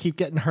because it. you keep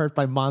getting hurt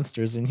by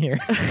monsters in here.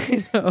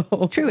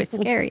 True, it's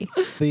scary.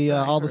 The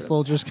all the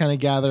soldiers kind of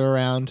gather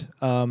around,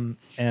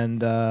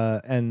 and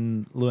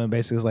Luan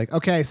basically is like,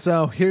 okay,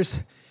 so here's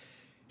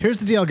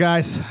the deal,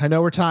 guys. I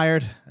know we're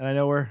tired, and I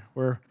know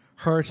we're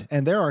hurt,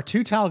 and there are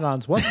 2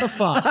 Talgons. What the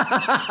fuck?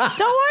 Don't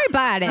worry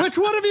about it. Which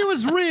one of you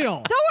is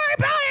real? Don't worry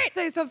about it.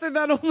 Say something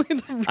that only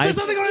the There's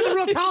something only the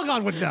real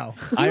Talgon would know.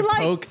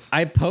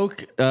 I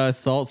poke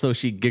Salt so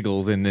she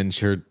giggles and then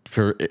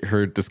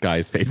her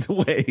disguise fades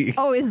away.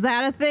 Oh, is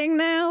that a thing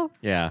now?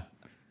 Yeah.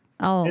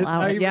 Oh, Is-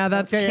 allow are it. you- Yeah,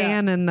 that's Okay, yeah.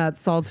 canon. That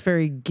Salt's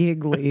very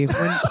giggly.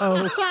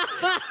 When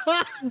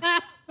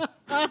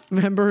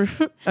remember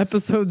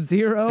episode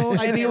 0?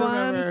 I do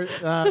Anyone?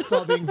 remember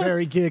Salt being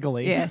very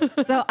giggly. Yes.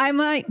 So I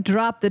might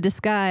drop the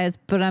disguise,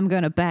 but I'm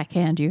gonna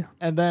backhand you.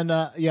 And then,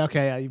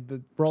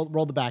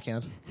 roll the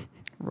backhand.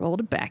 Roll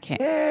to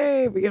backhand.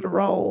 Hey, we get a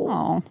roll.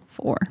 Oh,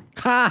 4.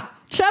 Ha!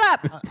 Shut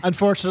up.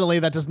 Unfortunately,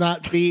 that does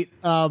not beat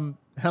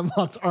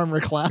Hemlock's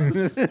armor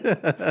class.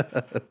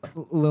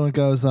 Lewin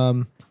goes,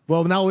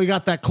 well, now we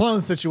got that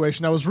clone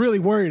situation. I was really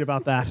worried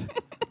about that.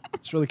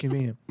 It's really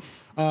convenient.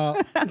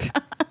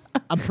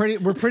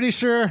 We're pretty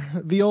sure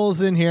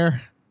Viol's in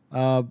here.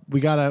 We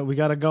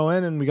gotta go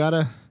in and we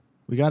gotta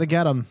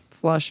get him,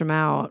 Flush him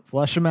out.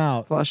 flush him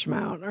out. Flush him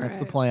out. All That's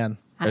the right. plan.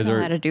 I Is know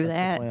there- how to do That's the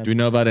that. plan. Do we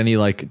know about any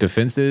like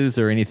defenses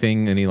or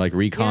anything? Any like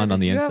recon Yeah, on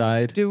the did you have-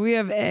 inside? do we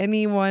have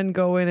anyone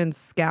go in and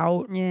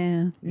scout?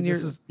 Yeah.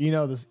 This is, you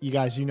know, this, you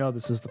guys, you know,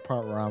 this is the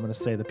part where I'm going to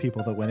say the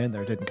people that went in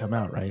there didn't come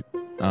out, right?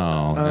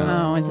 Oh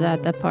no. Oh, is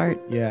that the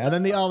part? Yeah, and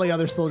then all the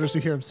other soldiers who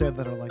hear him say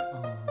that are like,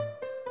 oh.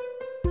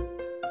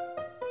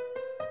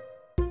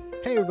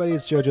 Hey everybody,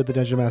 it's JoJo the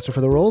Dungeon Master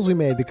for The Rolls We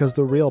Made, because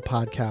the real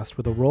podcast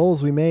with the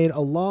rolls we made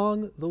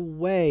along the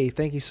way.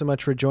 Thank you so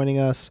much for joining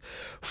us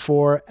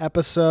for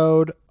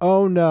episode,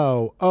 oh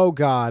no, oh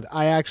god,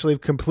 I actually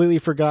have completely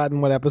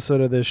forgotten what episode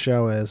of this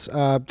show is.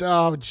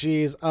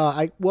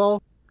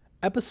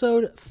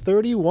 Episode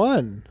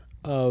 31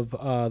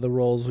 of The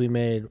Rolls We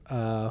Made,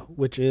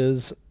 which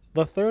is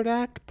the third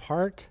act,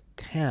 part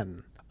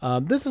 10.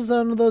 This is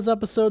one of those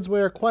episodes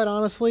where, quite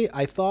honestly,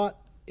 I thought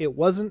it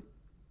wasn't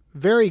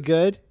very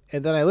good,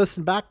 and then I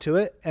listened back to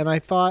it, and I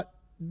thought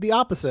the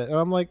opposite. And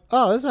I'm like,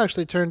 oh, this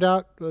actually turned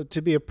out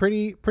to be a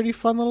pretty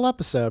fun little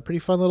episode, pretty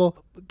fun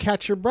little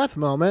catch your breath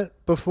moment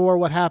before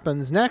what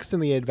happens next in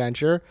the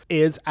adventure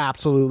is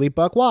absolutely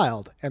buck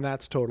wild, and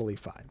that's totally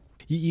fine.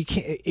 You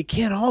can't. It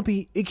can't all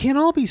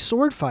be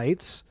sword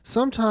fights.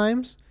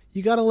 Sometimes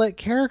you got to let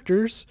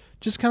characters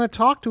just kind of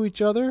talk to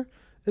each other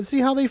and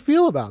see how they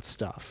feel about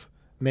stuff.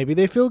 Maybe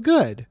they feel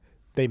good.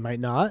 They might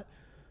not,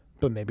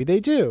 but maybe they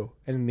do.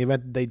 And in the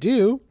event that they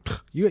do,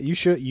 you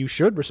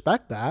should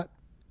respect that.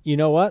 You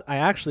know what? I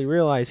actually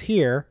realize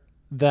here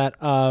that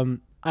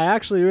I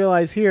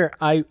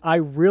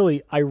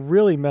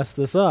really messed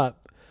this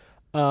up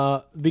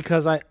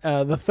because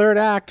the third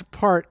act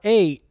part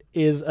 8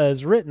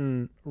 is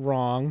written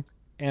wrong,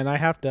 and I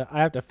have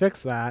to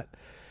fix that.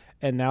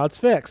 And now it's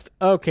fixed.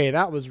 Okay,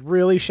 that was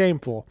really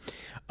shameful.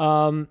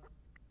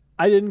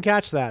 I didn't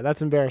catch that.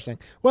 That's embarrassing.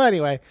 Well,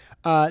 anyway,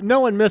 no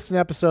one missed an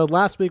episode.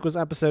 Last week was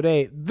episode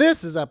 8.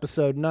 This is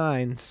episode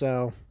 9,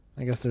 so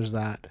I guess there's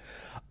that.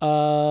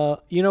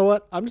 You know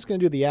what? I'm just going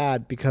to do the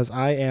ad because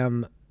I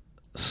am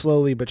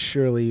slowly but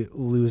surely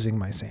losing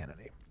my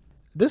sanity.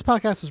 This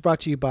podcast was brought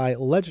to you by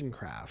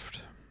Legendcraft.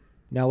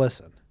 Now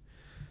listen,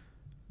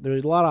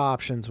 there's a lot of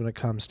options when it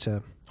comes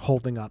to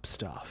holding up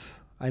stuff.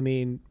 I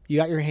mean, you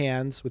got your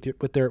hands with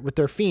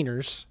their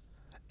fingers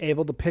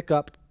able to pick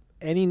up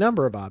any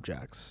number of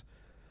objects.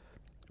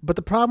 But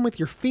the problem with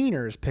your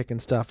fingers picking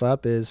stuff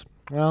up is,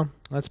 well,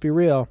 let's be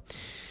real.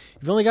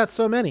 You've only got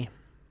so many.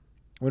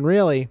 When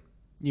really,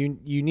 you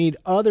need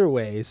other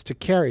ways to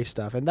carry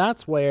stuff. And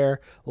that's where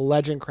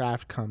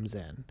Legendcraft comes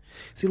in.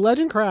 See,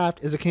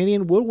 Legendcraft is a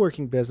Canadian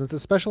woodworking business that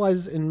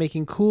specializes in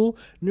making cool,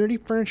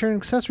 nerdy furniture and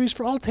accessories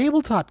for all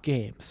tabletop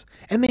games.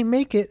 And they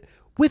make it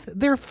with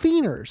their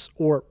fingers,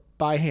 or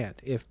by hand,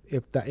 if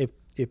they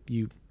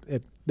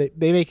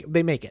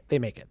make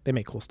it. They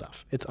make cool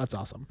stuff. It's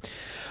awesome.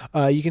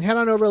 You can head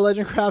on over to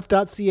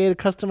legendcraft.ca to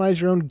customize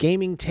your own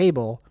gaming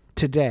table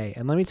today.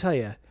 And let me tell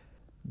you,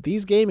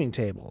 these gaming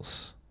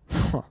tables,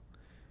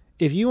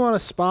 if you want a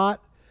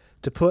spot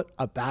to put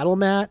a battle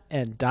mat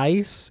and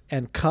dice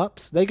and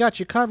cups, they got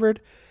you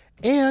covered.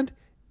 And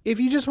if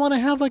you just want to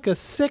have like a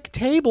sick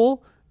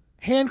table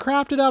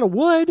handcrafted out of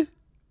wood,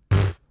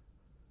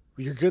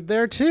 you're good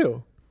there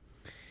too.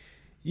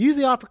 Use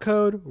the offer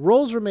code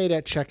ROLLSWEREMADE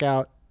at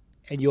checkout,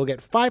 and you'll get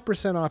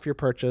 5% off your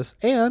purchase,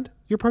 and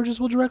your purchase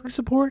will directly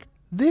support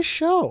this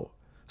show.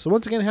 So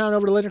once again, head on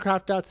over to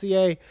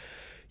legendcraft.ca,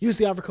 use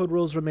the offer code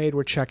ROLLSWEREMADE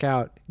or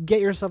checkout,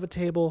 get yourself a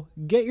table,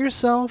 get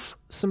yourself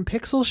some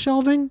pixel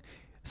shelving,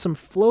 some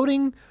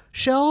floating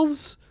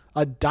shelves,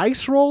 a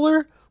dice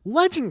roller.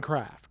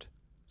 Legendcraft.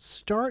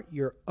 Start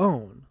your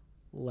own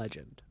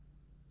legend.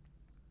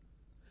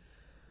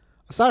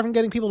 Aside from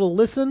getting people to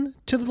listen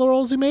to the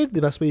rolls we made,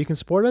 the best way you can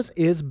support us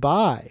is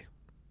by,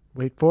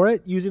 wait for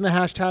it, using the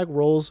hashtag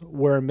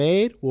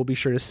RollsWereMade. We'll be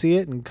sure to see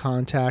it and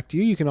contact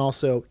you. You can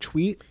also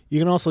tweet. You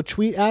can also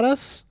tweet at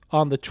us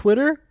on the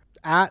Twitter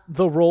at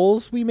the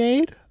rolls we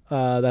made.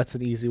 That's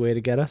an easy way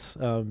to get us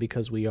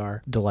because we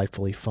are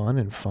delightfully fun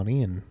and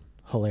funny and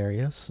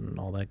hilarious and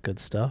all that good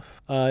stuff.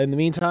 In the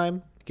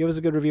meantime, give us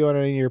a good review on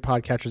any of your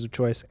podcatchers of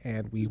choice,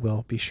 and we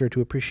will be sure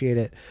to appreciate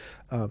it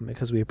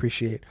because we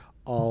appreciate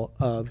all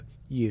of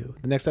you.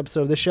 The next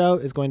episode of the show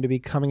is going to be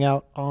coming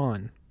out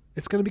on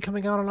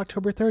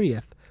October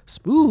 30th.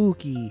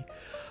 Spooky.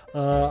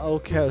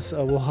 Okay,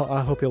 so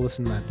I hope you'll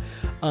listen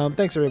then.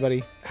 Thanks,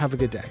 everybody. Have a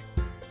good day.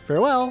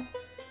 Farewell.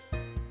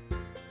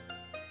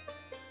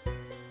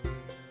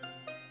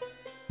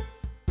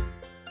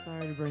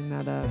 Sorry to bring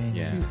that up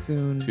Yeah. too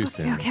soon. Too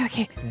soon.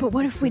 Okay. But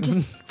what if we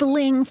just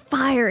fling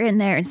fire in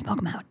there and smoke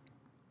them out?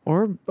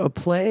 Or a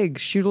plague.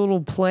 Shoot a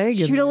little plague.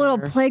 in Shoot a little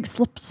there. plague,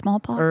 slip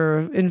smallpox.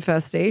 Or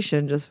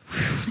infestation, just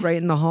right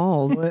in the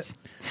halls.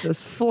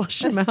 Just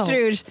flush them That's out.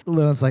 true.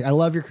 Lillian's like, I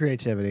love your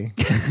creativity.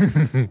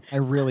 I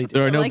really do.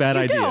 There are no Like bad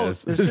you don't.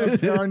 ideas.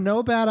 There are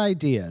no bad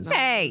ideas.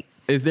 Hey.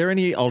 Is there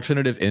any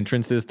alternative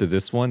entrances to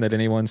this one that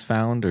anyone's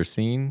found or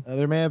seen?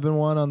 There may have been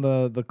one on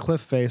the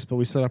cliff face, but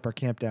we set up our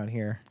camp down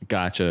here.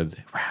 Gotcha.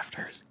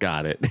 Rafters.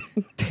 Got it.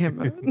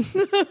 Damn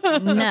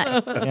it.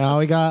 Nuts. Yeah, all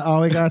we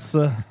got's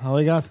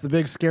the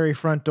big scary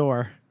front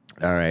door.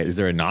 All right. Is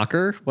there a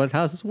knocker? How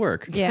does this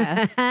work?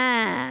 Yeah.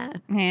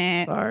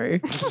 Eh. Sorry.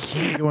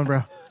 Good one,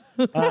 bro.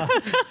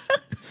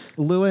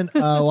 Lewin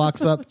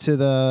walks up to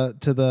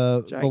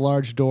the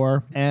large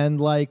door, and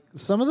like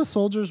some of the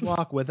soldiers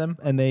walk with him,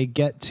 and they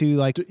get to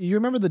like you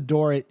remember the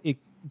door. It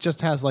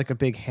just has like a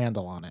big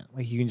handle on it,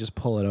 like you can just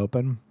pull it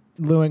open.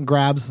 Lewin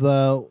grabs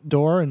the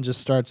door and just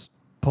starts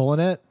pulling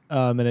it,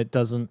 and it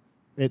doesn't.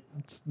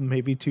 It's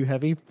maybe too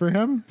heavy for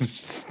him.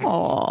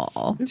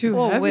 Aw. Too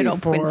Oh, heavy widow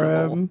for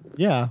principal. him.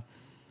 Yeah,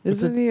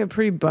 Isn't he a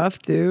pretty buff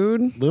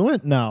dude?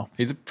 Lewin. No,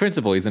 He's a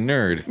principal. He's a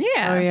nerd.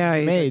 Yeah. Oh yeah,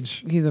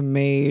 mage. He's a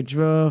mage.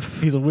 Ugh.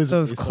 He's a wizard.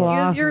 Those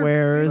cloth Use your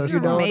wears. You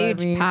know what I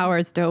mage mean?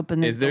 powers to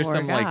open the Is there door,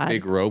 some like God.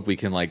 big rope we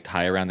can like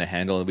tie around the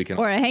handle and we can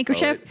Or a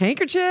handkerchief?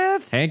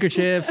 Handkerchiefs.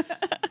 handkerchiefs?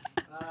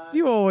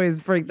 You always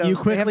break those. You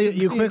They quickly have to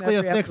be in every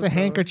affix a episode.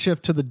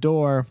 handkerchief to the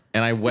door.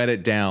 And I wet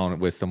it down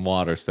with some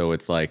water so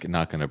it's like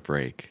not gonna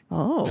break.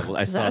 Oh.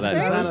 I saw that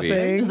Is in that the a movie.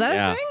 thing? Is that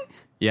Yeah. a thing?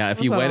 Yeah, if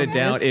Was you that wet on it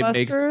down, it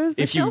makes. Mythbusters?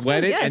 If you Chelsea,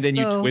 wet it yes, and then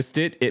you so- twist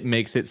it, it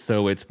makes it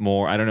so it's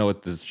more. I don't know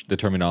what the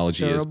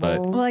terminology is, but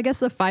Durable. Well, I guess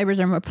the fibers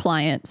are more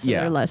pliant, so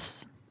Yeah. they're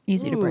less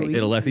easy to Ooh, break.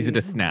 it'll less easy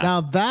to snap.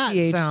 Now that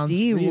PhD sounds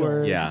real.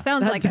 word. Yeah.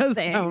 Sounds That like a does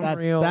thing. sound That,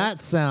 real.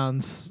 that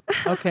sounds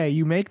okay.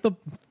 You make the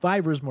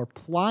fibers more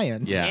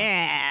pliant. Yeah.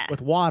 Yeah.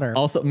 With water.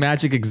 Also,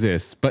 magic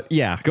exists, but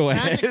yeah, go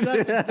Magic ahead. does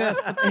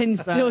exist. But And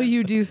still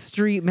you do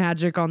street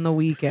magic on the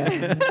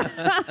weekend.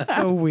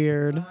 So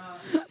weird.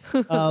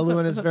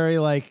 Lewin is very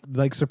like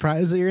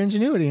surprised at your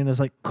ingenuity and is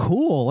like,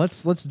 "Cool,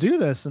 let's do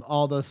this." And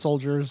all the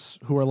soldiers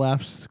who are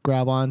left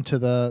grab onto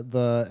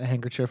the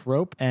handkerchief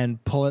rope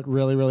and pull it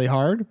really really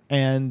hard,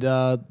 and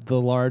the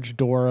large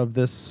door of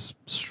this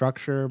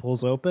structure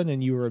pulls open,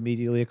 and you are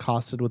immediately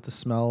accosted with the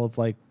smell of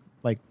like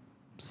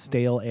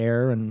stale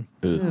air and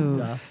Ooh,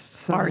 dust.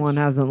 someone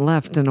hasn't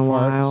left in a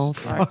while.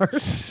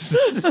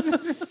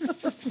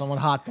 Someone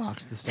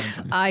hotboxed this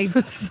dungeon. I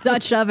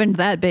Dutch ovened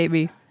that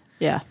baby.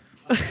 Yeah.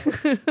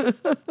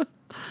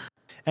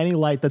 Any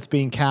light that's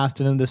being cast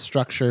into this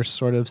structure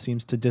sort of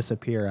seems to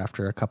disappear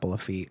after a couple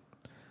of feet.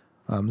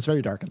 It's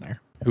very dark in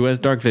there. Who has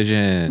dark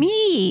vision?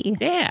 Me.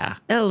 Yeah.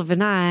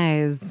 Elven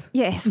eyes.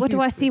 Yes. What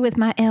do I see with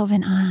my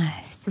elven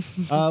eyes?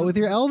 With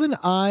your elven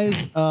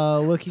eyes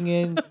looking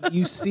in,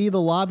 you see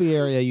the lobby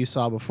area you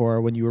saw before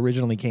when you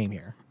originally came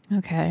here.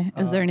 Okay.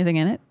 Is there anything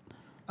in it?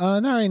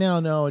 Not right now,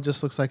 no. It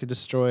just looks like a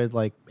destroyed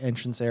like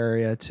entrance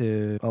area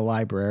to a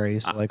library,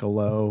 so like a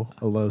low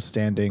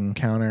standing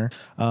counter.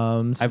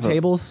 Some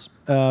tables,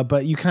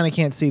 but you kind of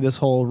can't see this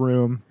whole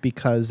room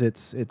because it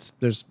seems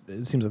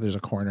like there's a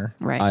corner.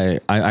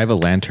 Right. I have a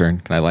lantern.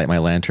 Can I light my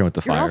lantern with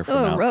the You're fire? also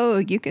from a out?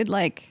 rogue. You could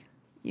like.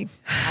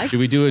 Should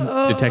we do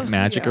a detect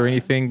magic or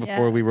anything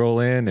before Yeah. we roll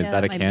in? Is Yeah, that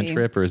a that might be-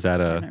 cantrip or is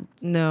that a?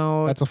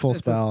 No. That's a full it's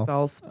spell. A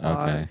spell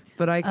spot. Okay.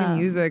 But I can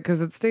use it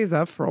because it stays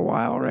up for a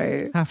while,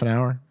 right? Half an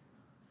hour.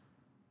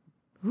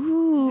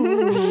 Ooh.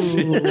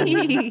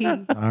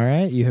 All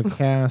right, you have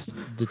cast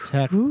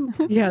detect.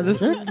 Yeah, this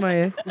is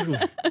my.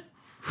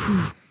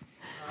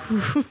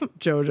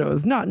 Jojo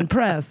is not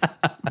impressed.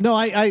 No,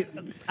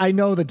 I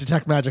know that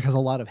detect magic has a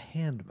lot of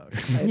hand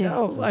motion. I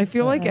know. I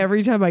feel like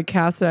every time I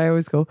cast it, I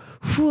always go,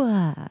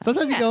 "Whoa."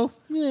 Sometimes you go,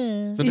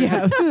 yeah. So you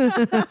have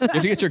to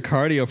get your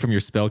cardio from your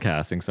spell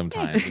casting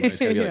sometimes. You know,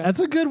 it's gonna be like, That's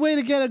a good way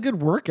to get a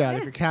good workout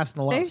if you're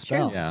casting a lot of Very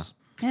true. spells. Yeah.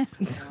 Yeah.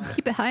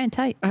 Keep it high and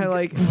tight. I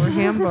like we're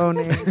ham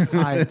boning.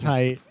 High and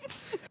tight.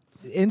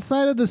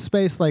 Inside of the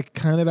space, like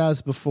kind of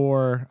as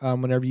before,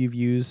 whenever you've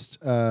used,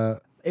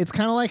 it's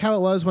kind of like how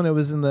it was when it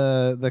was in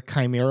the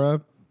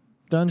Chimera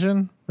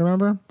dungeon.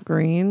 Remember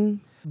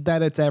Green.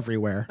 that it's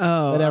everywhere.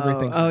 Oh, that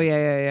everything's. Oh,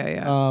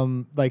 yeah.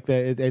 Like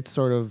it's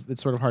sort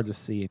of hard to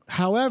see.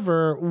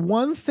 However,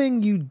 one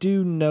thing you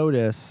do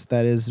notice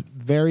that is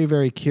very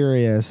very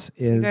curious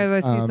is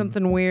Guys, I see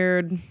something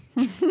weird.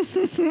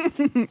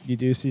 you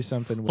do see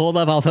something. Hold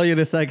up, I'll tell you in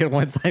a second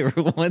once I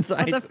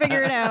Let's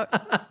figure it out.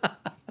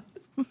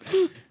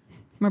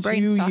 My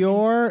brain's To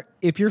talking.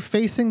 if you're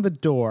facing the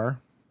door,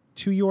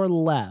 to your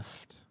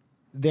left,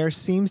 there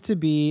seems to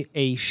be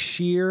a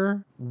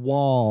sheer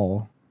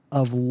wall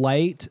of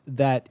light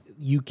that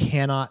you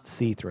cannot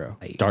see through.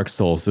 Dark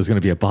Souls. There's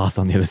gonna be a boss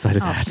on the other side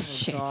of that.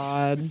 Shit.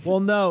 God. Well,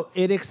 no,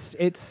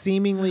 it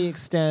seemingly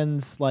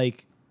extends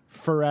like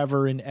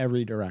forever in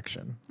every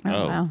direction. Oh,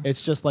 Oh. wow.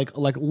 It's just like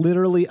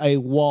literally a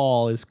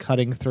wall is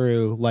cutting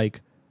through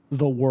like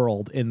the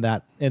world in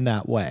that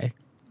way.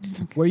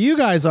 Where you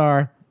guys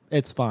are,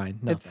 it's fine.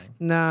 Nothing. It's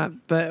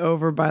not, but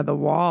over by the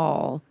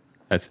wall.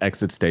 That's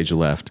exit stage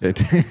left.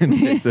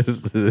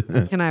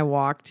 Can I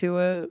walk to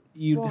it?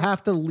 You'd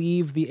have to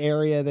leave the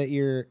area that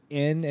you're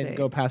in and Safe.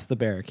 go past the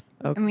barricade.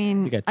 I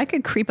mean, get I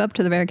could creep up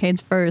to the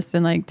barricades first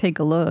and like take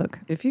a look.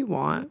 If you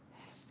want.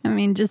 I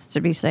mean, just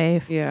to be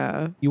safe.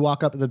 Yeah. You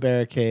walk up the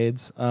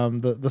barricades.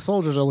 The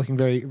soldiers are looking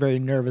very, very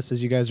nervous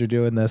as you guys are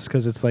doing this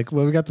because it's like,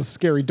 well, we got the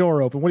scary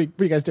door open. What are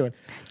you guys doing?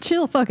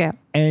 Chill the fuck out.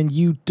 And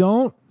you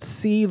don't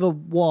see the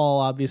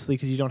wall, obviously,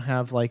 because you don't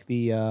have like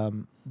the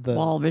the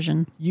Wall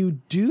vision. You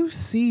do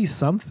see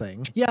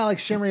something. Yeah, like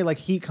shimmery, like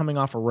heat coming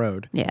off a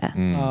road.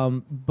 Yeah.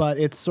 But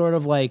it's sort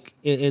of like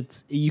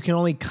it's you can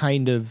only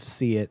kind of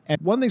see it. And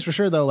one thing's for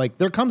sure though, like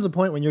there comes a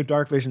point when your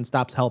dark vision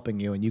stops helping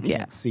you and you can't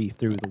Yeah. see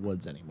through the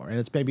woods anymore. And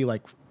it's maybe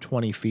like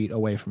 20 feet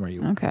away from where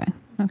you are. Okay.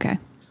 Okay.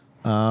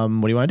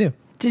 What do you want to do?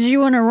 Did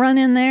you want to run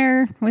in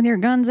there with your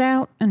guns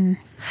out and?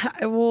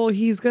 Well,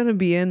 he's gonna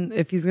be in.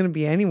 If he's gonna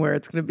be anywhere,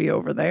 it's gonna be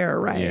over there,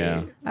 right?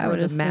 Yeah. I Where would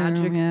the assume,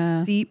 magic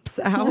yeah. seeps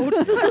out.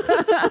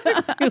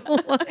 I feel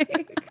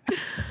like.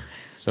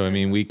 So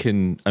we're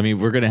going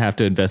to have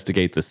to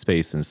investigate the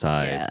space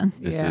inside.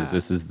 Yeah.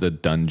 This is the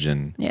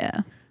dungeon.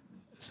 Yeah.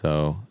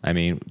 So,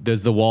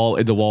 does the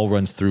wall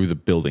runs through the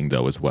building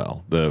though as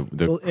well? The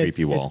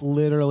creepy wall. It's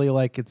literally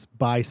like it's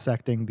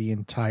bisecting the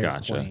entire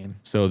Gotcha. plane.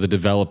 So the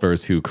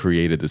developers who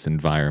created this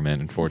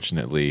environment,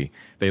 unfortunately,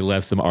 they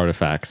left some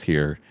artifacts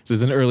here. This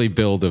is an early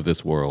build of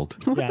this world.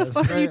 What the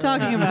fuck are you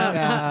talking about?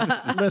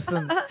 Yeah.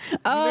 Listen, you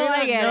Oh, may I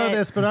not get know it.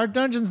 this, but our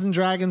Dungeons and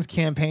Dragons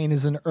campaign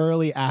is an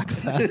early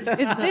access. It's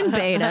in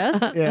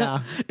beta.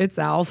 Yeah, It's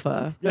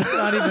alpha. It's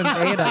not even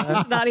beta.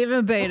 It's not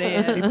even beta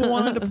yet. people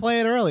wanted to play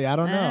it early. I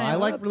don't know. Yeah, I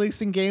like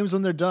releasing games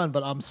when they're done,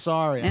 but I'm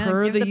sorry. Yeah.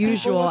 Per give the the people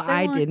usual, what they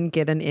I want. didn't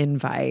get an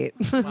invite.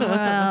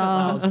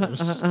 Well,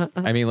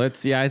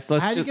 Let's I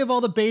had to give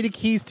all the beta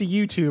keys to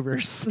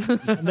YouTubers.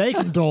 And they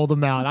can dole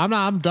them out.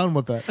 I'm done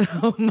with it.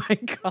 Oh my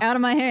god. out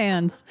of my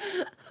hands.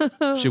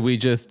 should we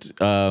just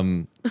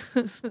kind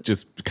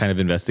of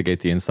investigate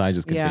the inside,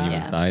 just continue Yeah.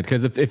 inside?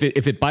 Because if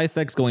it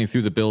bisects going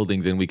through the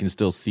building, then we can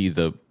still see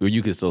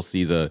you can still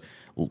see the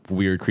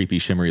weird, creepy,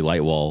 shimmery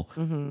light wall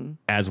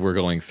as we're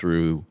going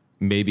through.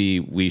 Maybe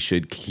we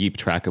should keep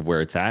track of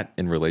where it's at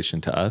in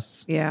relation to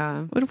us.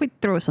 Yeah. What if we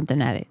throw something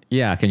at it?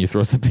 Yeah, can you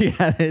throw something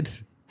at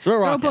it? Throw a Throw a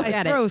rock book at it.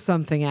 at Throw it.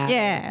 something at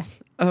Yeah.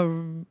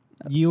 it.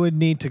 You would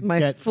need to My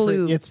get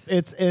flute.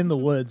 it's in the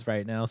woods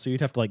right now, so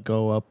you'd have to like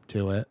go up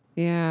to it.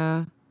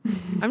 Yeah.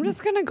 I'm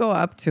just gonna go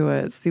up to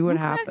it, see what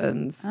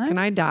happens. Can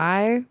I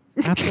die?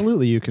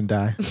 Absolutely, you can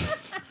die.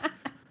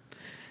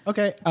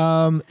 Okay,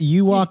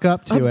 you walk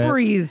up to A it.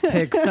 breeze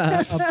picks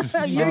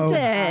up. You're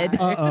dead.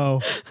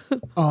 Uh-oh.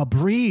 A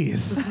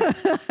breeze.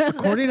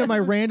 According to my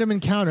random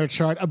encounter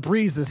chart, a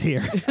breeze is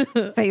here.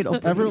 Fatal.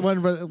 Everyone,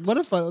 what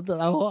if I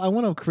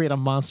want to create a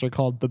monster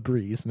called the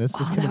Breeze, and it's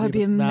just Oh, going that to would be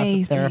be this massive,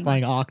 amazing.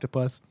 terrifying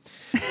octopus.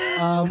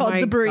 Oh Called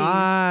my The Breeze.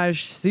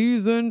 gosh,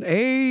 season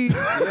 8.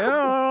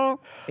 Yeah.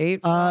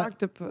 8 for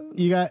octopus.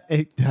 You got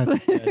 8.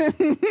 That's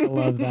good. I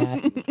love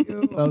that.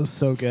 That was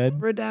so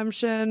good.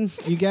 Redemption.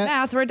 You get.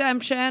 Math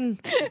redemption.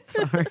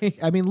 Sorry.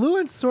 I mean,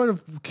 Lewin's sort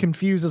of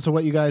confused as to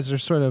what you guys are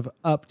sort of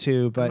up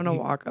to, but I'm gonna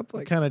walk up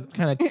like kind of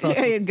trusts.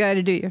 Yeah, you got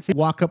to do your.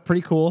 Walk up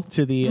pretty cool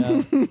to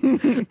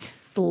the,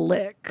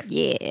 slick.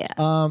 Yeah.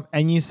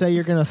 and you say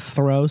you're gonna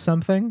throw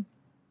something.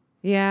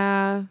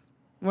 Yeah.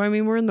 Well, I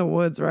mean, we're in the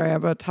woods, right? I'm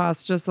about to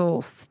toss just a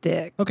little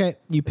stick. Okay,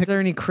 you Is pick. there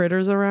any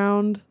critters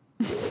around?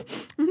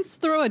 Let's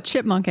throw a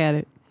chipmunk at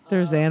it.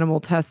 There's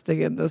animal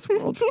testing in this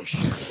world for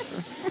sure.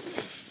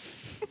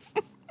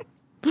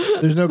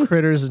 There's no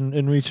critters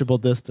in reachable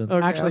distance.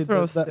 Okay, Actually, I'll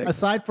throw a stick.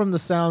 aside from the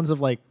sounds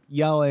of like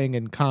yelling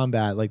and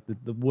combat, like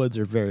the woods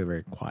are very,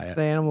 very quiet.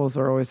 The animals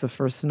are always the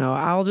first to know.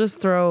 I'll just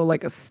throw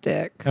like a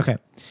stick Okay,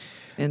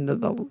 into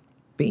the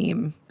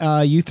beam.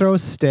 you throw a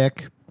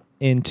stick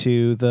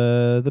into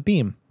the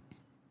beam.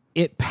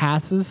 It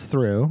passes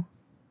through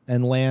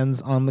and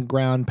lands on the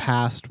ground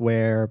past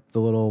where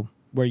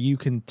you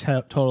can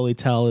totally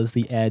tell is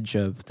the edge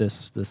of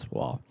this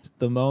wall.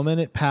 The moment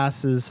it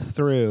passes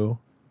through,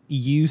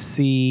 you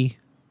see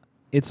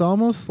it's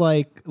almost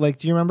like do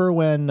you remember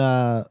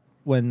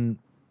when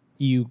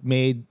you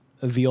made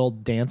the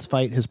old dance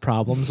fight his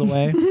problems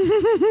away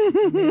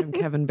Made him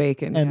Kevin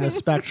Bacon. and the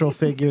spectral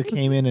figure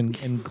came in and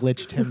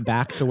glitched him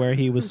back to where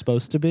he was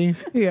supposed to be?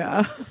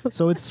 yeah.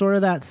 So it's sort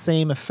of that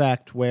same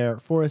effect where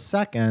for a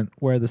second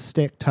where the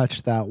stick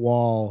touched that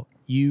wall,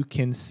 you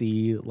can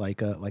see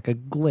like a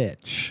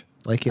glitch.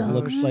 Like it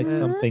looks like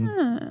something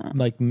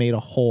like made a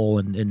hole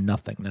in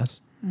nothingness.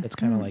 It's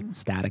kind of like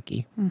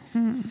staticky.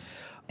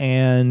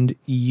 And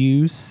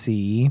you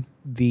see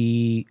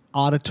the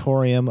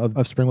auditorium of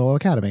Springwillow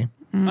Academy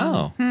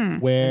Oh,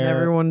 where And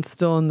everyone's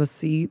still in the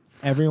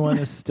seats. everyone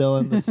is still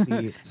in the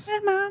seats.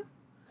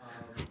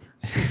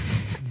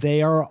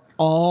 They are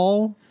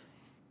all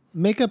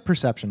make a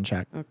perception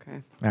check,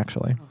 Okay.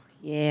 actually.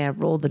 Yeah,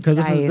 roll the Because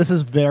dice. this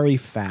is very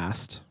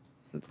fast.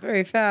 It's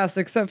very fast,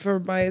 except for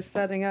by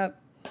setting up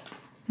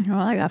Well,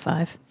 I got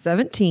 5.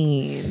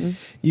 17.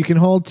 You can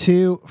hold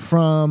 2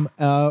 from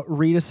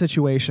read a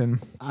situation.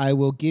 I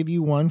will give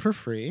you 1 for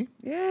free.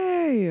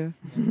 Yay! I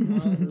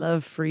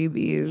love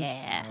freebies.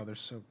 Yeah. Oh, they're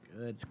so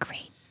good. It's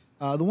great.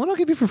 The one I'll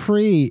give you for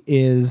free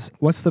is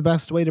what's the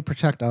best way to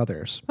protect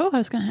others? Oh, I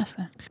was going to ask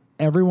that.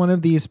 Every one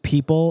of these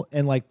people,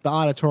 and like the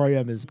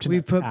auditorium is.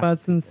 We put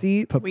butts in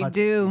seats. Put We butts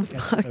in do. seats.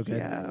 Yeah, it's so good.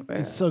 Yeah,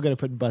 It's so good at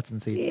putting butts in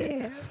seats.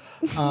 Yeah.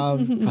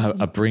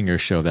 A bringer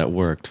show that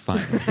worked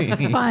finally.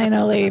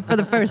 Finally, for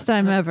the first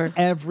time ever.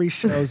 Every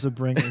show's a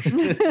bringer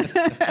show.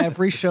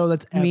 Every show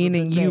that's ever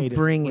Meaning been you made is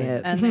a bring bringer.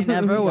 it. And they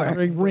never You gotta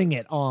work. bring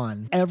it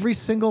on. Every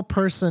single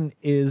person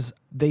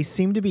they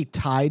seem to be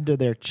tied to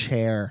their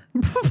chair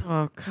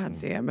Oh, god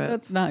damn it.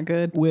 That's not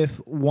good.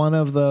 with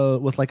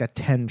like a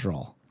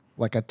tendril.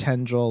 Like a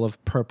tendril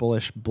of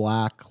purplish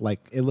black,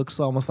 like it looks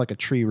almost like a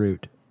tree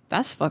root.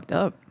 That's fucked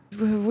up.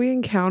 Have we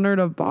encountered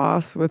a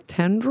boss with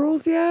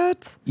tendrils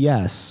yet?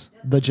 Yes,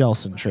 the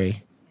Jelson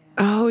tree.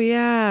 Oh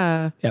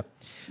yeah. Yep.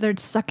 They're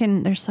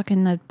sucking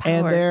the power.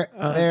 And they're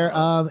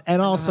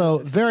and also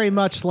very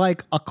much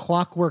like a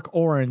Clockwork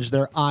Orange,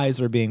 their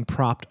eyes are being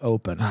propped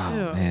open.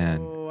 Oh man.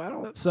 Oh, I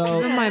don't.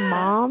 So My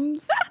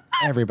mom's,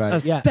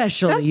 everybody, yeah.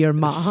 especially your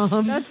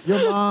mom.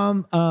 Your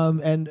mom,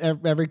 and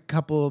every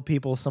couple of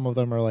people, some of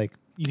them are like,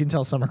 you can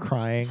tell some are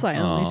crying.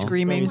 silently Aw.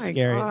 screaming. Oh my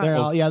Scary.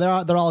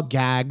 God. They're all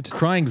gagged.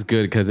 Crying's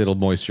good because it'll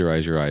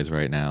moisturize your eyes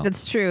right now.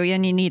 That's true,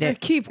 and you need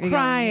it. Keep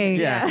crying.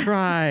 Yeah,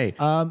 cry.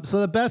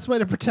 So the best way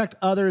to protect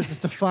others is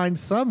to find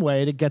some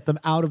way to get them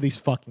out of these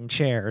fucking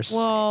chairs.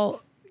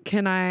 Well,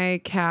 can I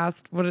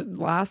cast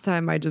last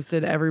time I just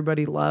did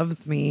Everybody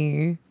Loves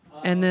Me?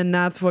 And then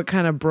that's what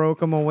kind of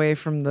broke them away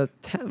from the,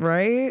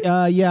 right?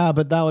 Yeah,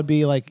 but that would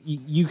be like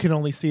you can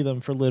only see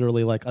them for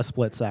literally like a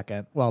split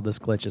second while this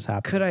glitch is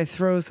happening. Could I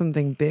throw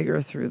something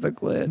bigger through the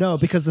glitch? No,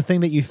 because the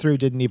thing that you threw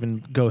didn't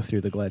even go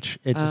through the glitch.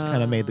 It just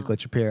kind of made the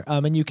glitch appear.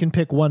 And you can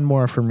pick one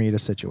more from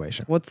Rita's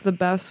situation. What's the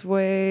best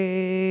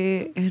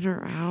way in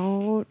or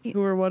out?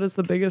 Who or what is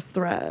the biggest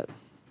threat?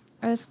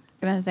 I was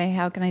gonna say,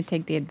 how can I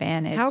take the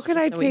advantage? How can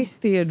I So we-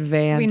 take the so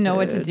advantage? we know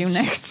what to do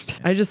next.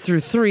 I just threw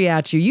 3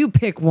 at you. You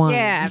pick one.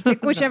 Yeah,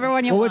 pick whichever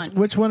one you Well, want.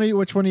 which one are you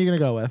gonna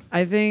go with?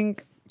 I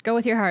think, Go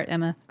with your heart,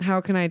 Emma.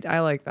 how can I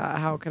like that.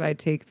 How could I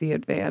take the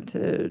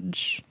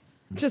advantage?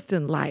 Just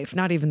in life,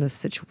 not even the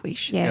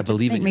situation. Yeah, Yeah, just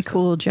believe make in me yourself.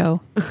 cool,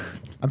 Joe.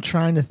 I'm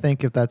trying to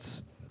think if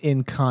that's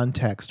in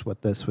context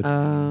what this would.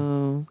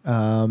 Oh.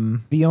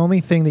 The only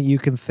thing that you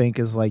can think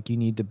is like you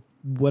need to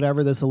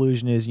whatever this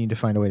illusion is, you need to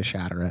find a way to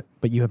shatter it,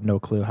 but you have no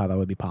clue how that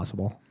would be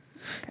possible.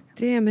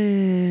 Damn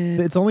it.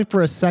 It's only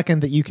for a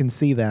second that you can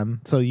see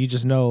them, so you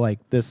just know like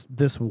this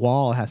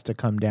wall has to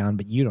come down,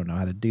 but you don't know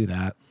how to do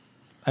that.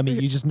 I mean,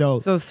 you just know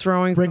So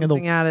throwing Bringing the-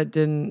 something at it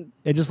didn't.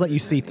 it just let you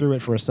see through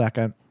it for a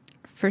second.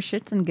 For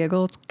shits and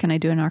giggles, can I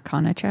do an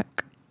Arcana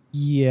check?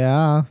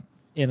 Yeah,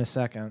 in a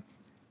second.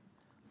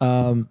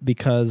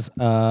 Because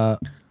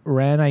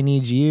Ren, I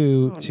need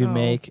you to no.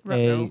 make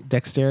a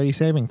dexterity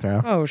saving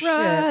throw. Oh shit.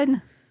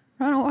 Run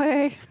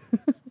away.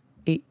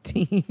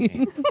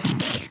 18.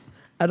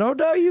 I don't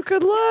know. You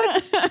could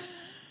look.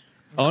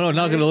 Oh no,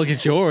 not gonna look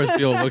at yours.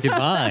 You'll look at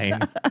mine.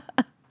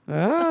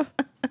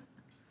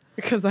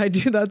 Because I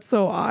do that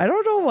so. I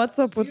don't know what's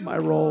up with my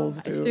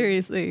rolls, dude.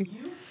 Seriously.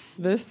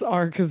 This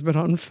arc has been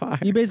on fire.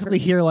 You basically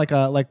hear like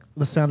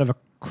the sound of a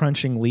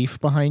crunching leaf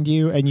behind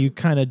you, and you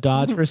kind of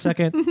dodge for a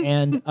second,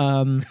 and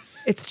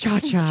It's Cha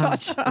Cha.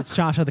 it's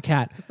Cha-Cha the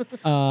cat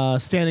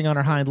standing on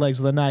her hind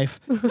legs with a knife,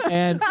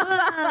 and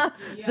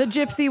The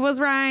gypsy was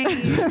right.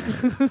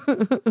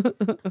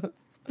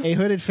 a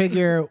hooded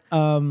figure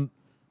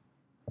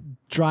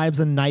drives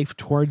a knife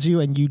towards you,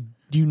 and you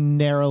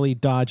narrowly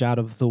dodge out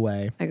of the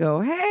way. I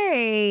go,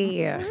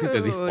 hey.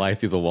 Does he fly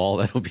through the wall?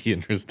 That'll be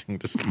interesting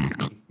to see.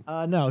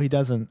 No, he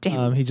doesn't.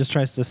 Damn. He just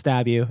tries to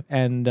stab you,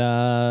 and What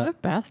a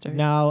bastard.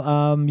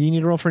 now you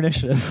need to roll for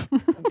initiative.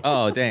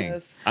 Oh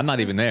dang, I'm not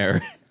even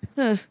there.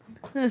 I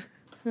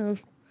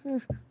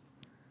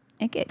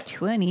get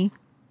 20.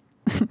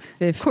 15.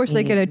 Of course,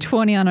 I get a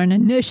 20 on an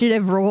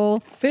initiative roll.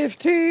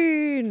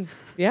 15.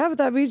 Yeah, but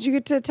that means you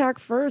get to attack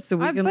first so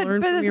we can but- learn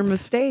but from it's- your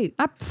mistakes.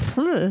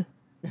 Pfft.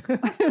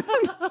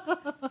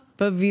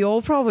 But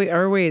Viol probably,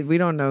 or wait, we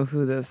don't know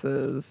who this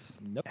is.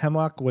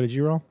 Hemlock, what did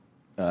you roll?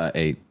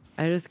 8.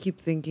 I just keep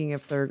thinking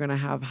if they're going to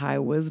have high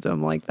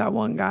wisdom like that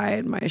one guy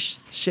and my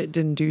shit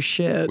didn't do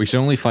shit. We should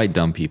only fight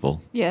dumb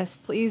people. Yes,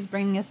 please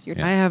bring us your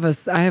Yeah. I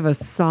have a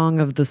song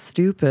of the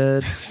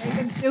stupid.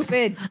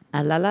 stupid.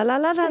 La la la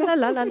la la la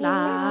la la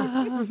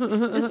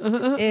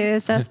la.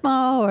 It's a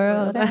small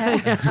world.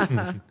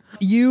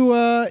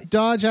 You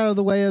dodge out of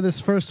the way of this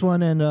first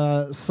one,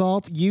 and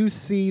Salt, you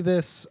see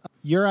this.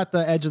 You're at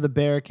the edge of the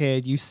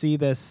barricade. You see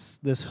this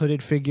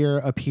hooded figure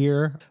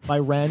appear by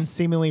Ren,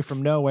 seemingly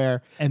from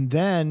nowhere, and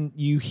then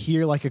you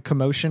hear like a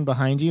commotion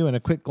behind you. And a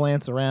quick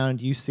glance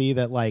around, you see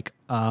that like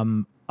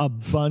a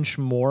bunch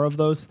more of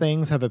those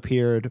things have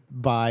appeared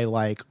by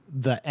like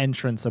the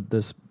entrance of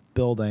this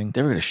building.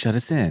 They were gonna shut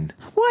us in.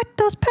 What?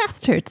 Those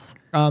bastards.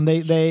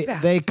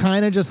 They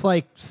kind of just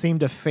like seem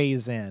to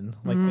phase in,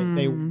 like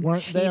they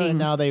weren't there and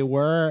now they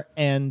were,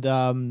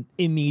 and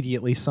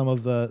immediately some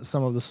of the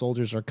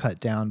soldiers are cut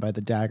down by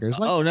the daggers.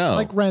 Like, Oh, no.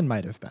 like Ren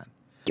might have been.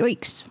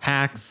 Yikes.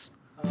 Hacks.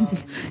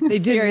 They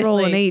did roll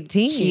an Seriously.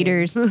 18.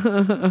 Cheaters.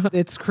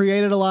 It's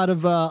created a lot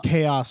of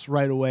chaos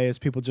right away as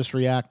people just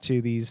react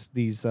to these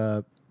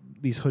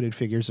hooded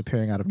figures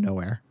appearing out of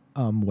nowhere.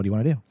 What do you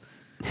want to do?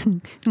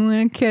 I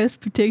want to cast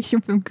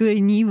protection from good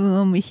and evil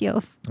on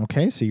myself.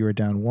 Okay, so you are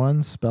down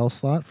 1 spell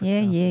slot for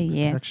Yeah, casting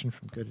yeah. protection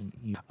from good and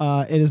evil.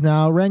 It is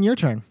now Ren, your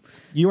turn.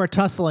 You are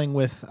tussling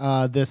with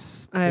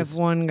this. I have this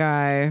one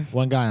guy.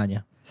 one guy on you.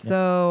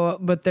 So,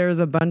 but there's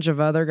a bunch of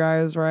other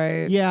guys,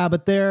 right? Yeah,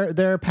 but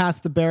they're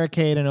past the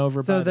barricade and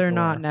over. So by the they're door.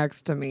 not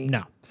next to me.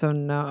 No. So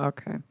no.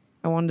 Okay.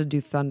 I wanted to do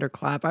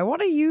thunderclap. I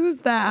want to use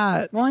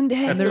that. One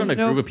day. That's good on a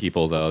no- group of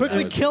people, though.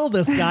 Quickly kill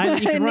this guy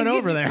that you can run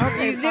over there.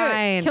 Okay, You do it.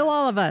 fine. Kill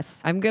all of us.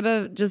 I'm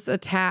gonna just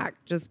attack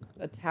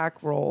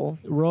roll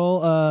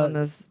Roll on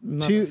this. roll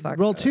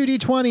motherfucker.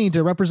 2d20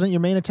 to represent your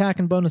main attack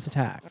and bonus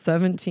attack.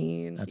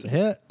 17. That's a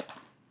hit.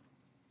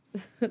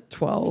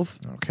 12.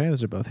 Okay,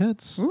 those are both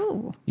hits.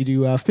 Ooh. You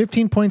do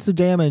 15 points of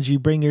damage. You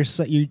bring your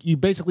you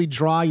basically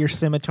draw your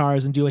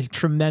scimitars and do a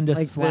tremendous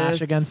Like slash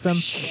this. against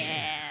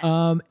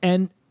them.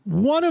 And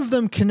one of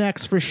them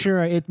connects for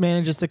sure. It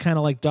manages to kind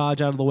of like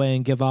dodge out of the way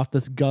and give off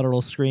this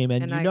guttural scream.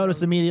 And And you I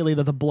notice go- immediately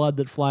that the blood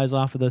that flies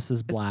off of this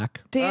is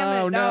black. Damn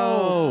Oh, it.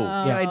 no.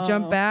 Yeah. I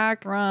jump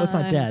back. Run. Well, it's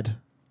not dead.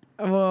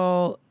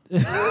 Well,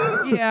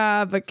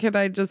 yeah, but can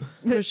I just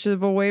push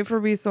him away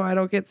from me so I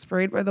don't get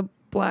sprayed by the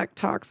black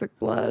toxic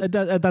blood?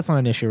 That's not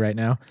an issue right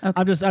now. Okay.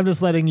 I'm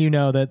just letting you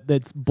know that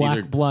it's black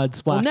are- blood Well,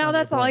 splashed. now on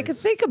that's your all I can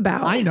blades. think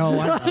about. I know.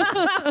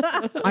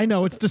 I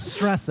know. It's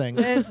distressing.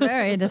 It's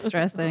very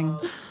distressing.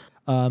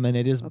 And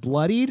it is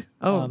bloodied.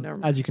 Oh, never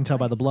mind. As you can tell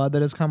by the blood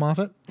that has come off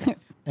it.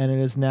 And it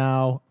is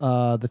now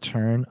the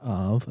turn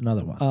of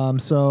another one.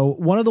 So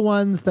one of the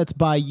ones that's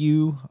by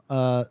you,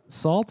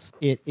 Salt,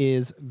 it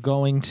is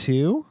going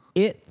to.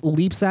 It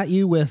leaps at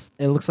you with,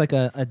 it looks like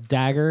a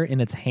dagger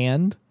in its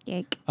hand.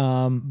 Yike.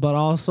 But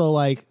also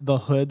like the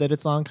hood that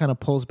it's on kind of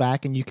pulls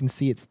back and you can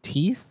see its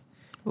teeth.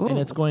 And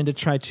it's going to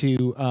try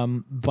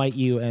to bite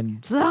you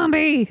and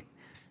Zombie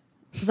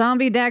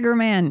Dagger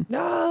Man.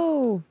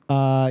 No.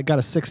 got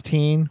a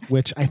 16,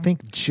 which I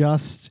think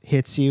just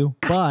hits you.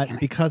 But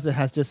because it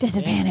has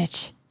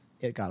Disadvantage.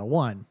 it got a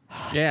 1.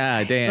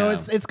 Yeah, damn.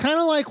 So it's kind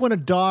of like when a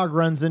dog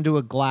runs into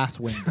a glass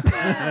window.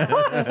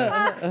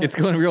 It's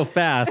going real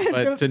fast,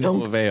 but to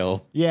no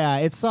avail. Yeah,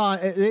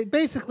 it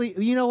basically,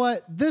 you know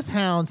what? This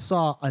hound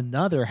saw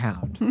another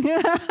hound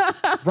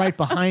right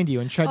behind you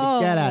and tried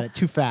to get at it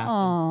too fast.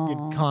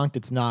 And it conked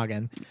its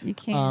noggin. You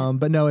can't.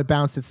 But no, it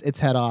bounced its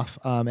head off,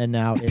 and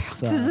now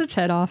it's This is its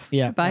head off.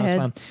 yeah. Goodbye, no, it's head.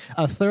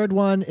 fine. A third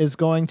one is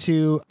going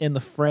to in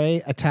the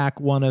fray attack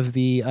one of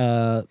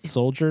the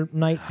soldier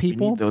knight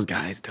people. Those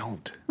guys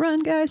don't. Run,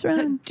 guys,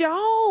 run.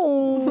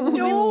 Don't.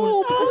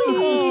 No,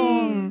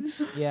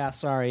 please. Yeah,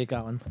 sorry, it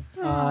got one.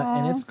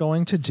 And it's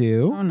going to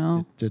do. Oh,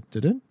 no.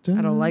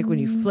 I don't like when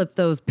you flip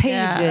those pages.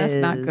 Yeah, that's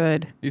not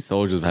good. These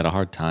soldiers have had a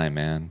hard time,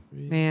 man.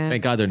 Man.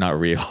 Thank God they're not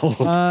real.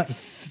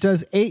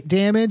 Does 8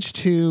 damage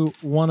to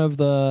one of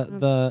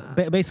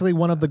basically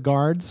one of the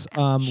guards,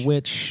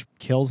 which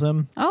kills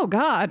him. Oh,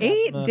 God.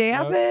 8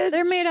 damage?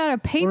 They're made out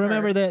of paper. Well,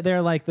 remember that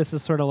they're like this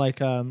is sort of like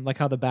how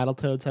the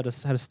Battletoads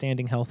had a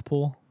standing health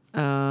pool.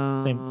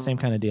 Same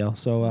kind of deal.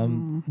 So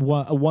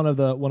one of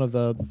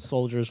the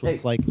soldiers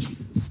was like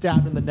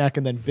stabbed in the neck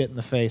and then bit in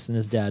the face and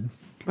is dead.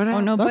 What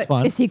Oh, no, So that's but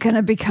fun. is he going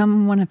to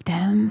become one of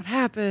them?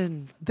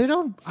 happened? I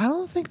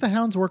don't think the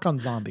hounds work on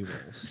zombie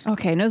rules.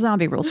 Okay, no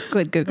zombie rules.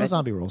 Good. No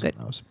zombie rules Good.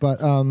 on those. But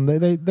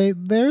they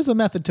there's a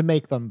method to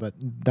make them, but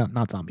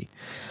not zombie.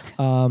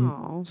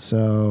 Oh.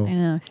 So I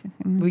know.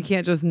 We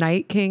can't just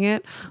Night King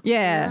it.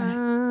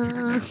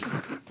 Yeah.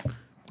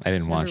 I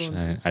didn't watch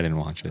that. I didn't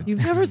watch it.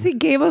 You've never seen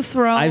Game of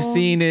Thrones? I've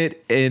seen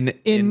it in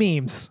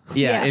memes.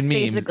 Yeah, Yeah, in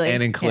memes basically.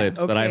 and in Yeah.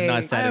 clips, but I've Okay.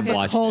 not sat and The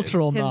watched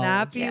cultural Can knowledge.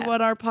 that be Yeah.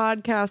 what our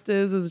podcast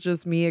is? Is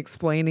just me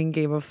explaining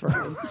Game of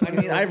Thrones? it. I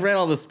mean, I've read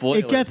all the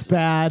spoilers. It gets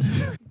bad.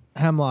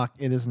 Hemlock,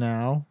 it is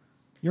now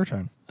your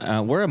turn.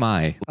 Where am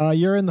I?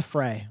 You're in the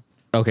fray.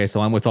 Okay, so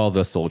I'm with all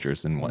the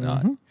soldiers and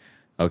whatnot.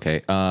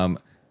 Okay.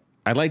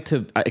 I'd like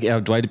to.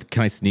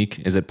 Can I sneak?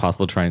 Is it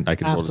possible to try and I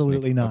can roll to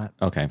Absolutely sneak? not.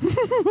 Okay.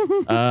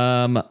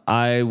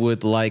 I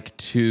would like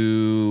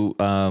to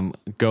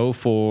go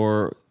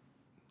for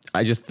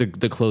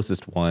the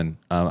closest one.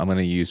 I'm going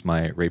to use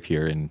my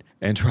rapier and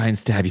try and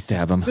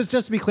stab him.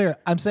 Just to be clear,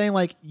 I'm saying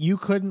like you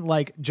couldn't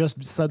like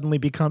just suddenly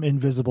become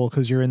invisible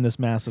because you're in this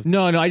massive.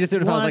 No, I just did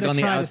it if I was Wanted like to on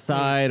the try to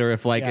outside, or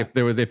if like Yeah.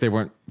 if they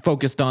weren't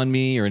focused on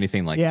me or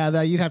anything like. Yeah,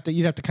 that you'd have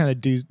to kind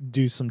of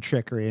do some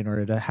trickery in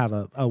order to have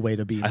a way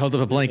to beat. I hold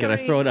up a blanket, I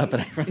throw it up,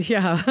 and I run.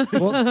 yeah.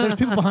 Well, there's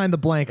people behind the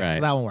blanket, Right.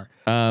 so that won't work.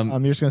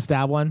 You're just gonna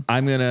stab one.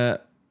 I'm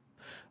gonna.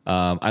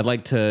 I'd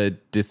like to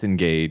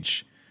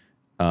disengage,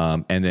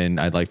 and then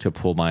I'd like to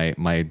pull my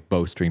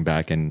bowstring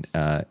back and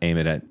aim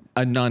it at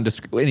a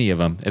nondescript. Any of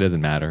them, it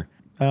doesn't matter.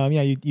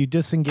 Yeah, you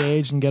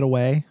disengage and get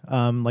away.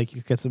 Like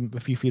you get a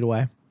few feet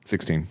away.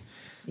 16.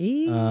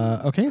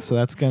 Okay, so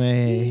that's gonna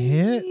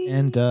hit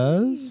and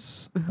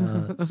does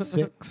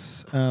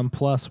 6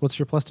 plus. What's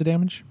your plus to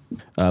damage?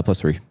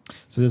 +3.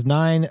 So there's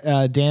 9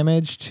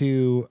 damage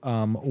to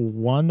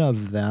one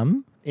of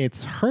them.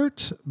 It's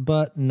hurt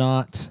but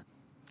not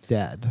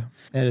dead.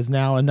 It is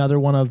now another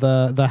one of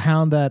the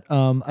hound that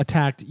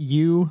attacked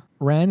you,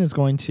 Ren, is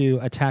going to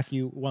attack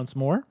you once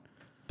more.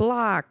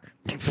 block.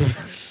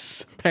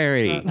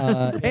 Parry.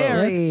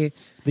 Parry.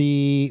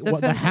 The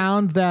Defensive.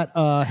 hound that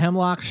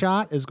Hemlock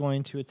shot is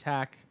going to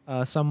attack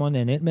someone,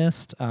 and it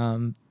missed.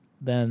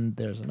 Then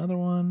there's another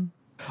one.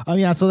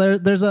 Yeah. So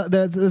there's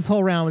this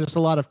whole round was just a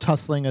lot of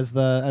tussling as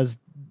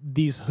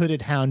these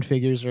hooded hound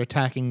figures are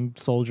attacking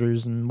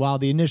soldiers, and while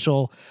the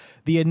initial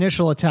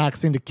attack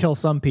seemed to kill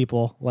some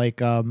people,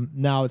 like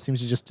now it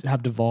seems to just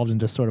have devolved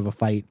into sort of a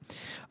fight.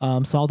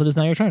 Salt, it is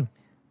now your turn.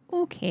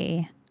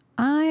 Okay.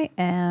 I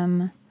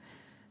am,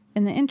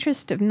 in the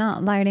interest of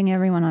not lighting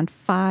everyone on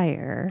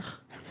fire.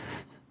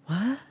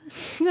 What?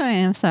 I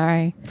am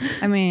sorry.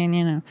 I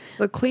mean,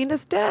 The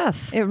cleanest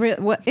death.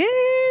 what is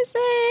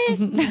it?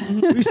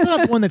 You still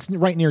have one that's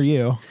right near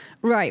you.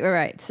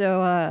 Right.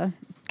 So,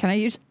 can I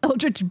use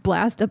Eldritch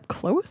Blast up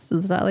close?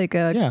 Is that like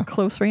a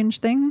close range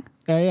thing?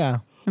 Yeah.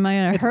 Am I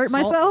gonna It's a hurt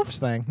salt myself? damage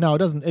thing. No, it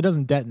doesn't. It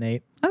doesn't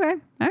detonate. Okay.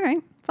 All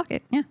right. Fuck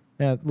it. Yeah.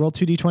 Yeah. Roll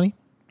 2d20.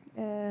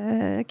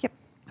 Yep.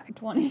 Okay,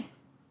 20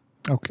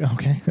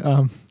 Okay.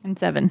 and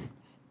 7.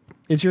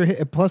 Is your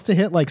plus to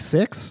hit like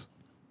 6?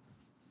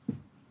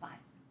 5.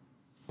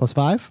 Plus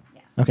 5?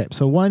 Yeah. Okay,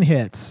 so one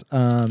hits,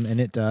 and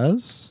it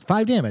does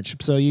 5 damage.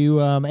 So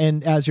you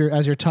and as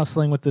you're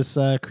tussling with this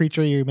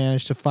creature, you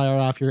manage to fire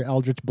off your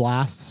Eldritch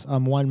blasts.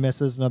 One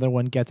misses, another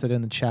one gets it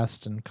in the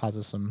chest and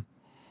causes some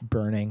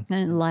burning.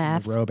 And it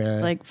laughs. robe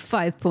area. Like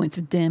 5 points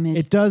of damage.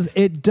 It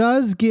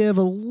does give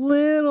a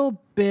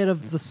little bit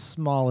of the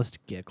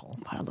smallest giggle.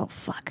 What a little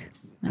fuck.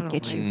 I I'll don't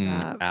get like you.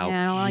 that. Ouch.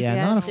 Yeah, I don't like Yeah,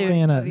 that.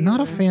 not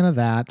a fan of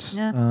that.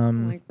 Yeah. I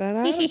don't like that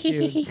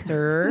attitude,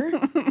 sir.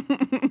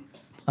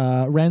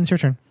 Ren's your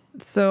turn.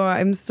 So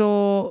I'm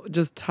still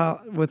just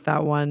with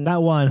that one.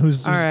 That one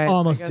who's All right,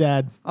 almost I guess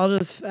dead. I'll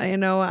just,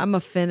 I'm a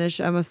finish.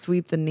 I'm a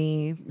sweep the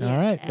knee. All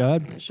right, go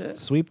ahead. Finish it.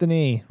 Sweep the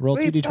knee. Roll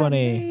Sweep the 2d20.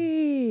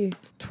 knee.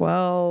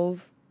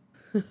 12.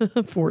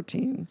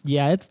 14.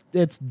 Yeah,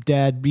 it's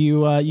dead.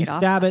 You off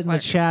stab my it in the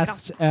foot.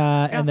 chest,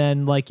 and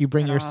then like you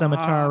bring your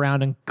scimitar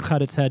around and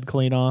cut its head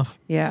clean off,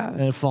 Yeah. and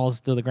it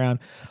falls to the ground.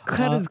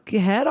 Cut his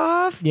head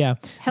off? Yeah,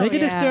 Hell make a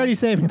yeah. dexterity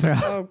saving throw.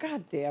 Oh,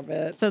 god damn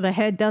it. So the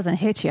head doesn't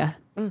hit you.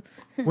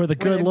 Where the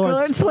good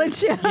Lord.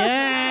 splits you.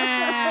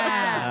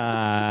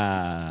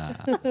 Yeah.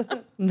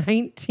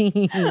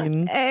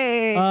 19.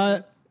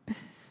 Hey.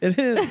 It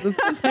is. It's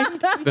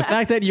The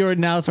fact that you're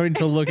now starting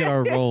to look at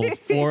our rolls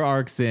 4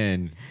 arcs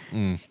in.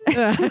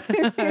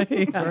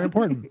 Very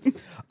important.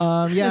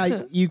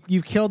 Yeah,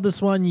 you killed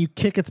this one. You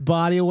kick its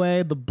body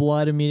away. The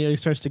blood immediately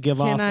starts to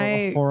give off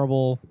a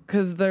horrible.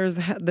 because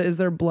is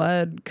there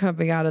blood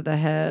coming out of the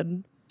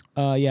head?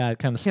 Yeah, it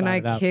kind of. Can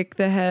I kick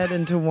the head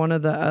into one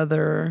of the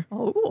other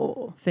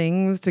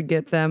things to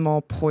get them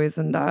all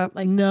poisoned up?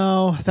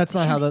 No, that's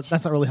not that's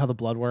not really how the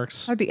blood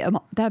works. that'd be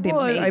Well,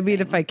 amazing. I mean,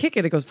 if I kick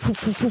it, it goes.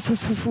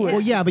 Well,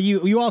 yeah, but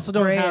you also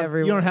don't Spray have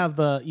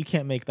everywhere. you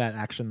can't make that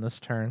action this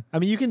turn. I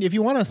mean, you can if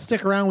you want to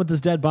stick around with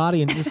this dead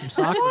body and do some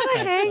soccer. I want to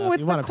type hang stuff, with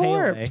you the wanna pay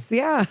away. corpse.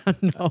 Yeah,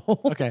 no.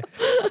 Okay,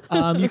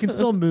 you can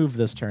still move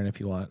this turn if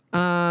you want.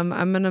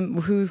 I'm gonna.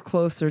 Who's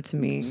closer to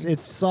me?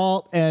 It's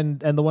Salt and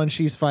the one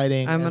she's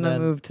fighting. I'm and gonna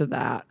then- move to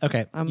that.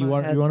 Okay, I'm you gonna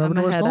want head, over I'm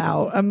to where gonna head Salt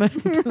out. is? I'm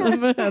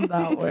gonna head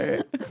that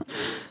way.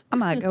 I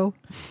might go.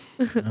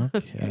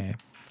 Okay.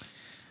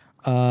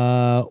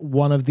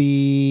 One of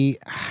the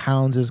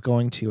hounds is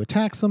going to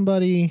attack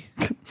somebody.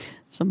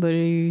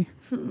 Somebody.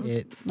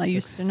 It I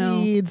used to know.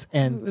 succeeds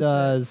and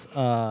does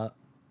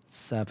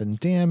 7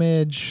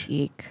 damage.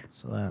 Eek.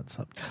 So that's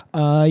up.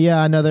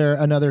 Yeah,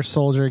 another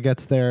soldier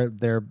gets their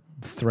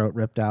throat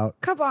ripped out.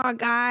 Come on,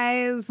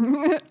 guys.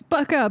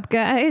 Buck up,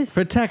 guys.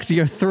 Protect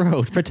your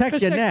throat.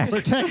 Protect your neck.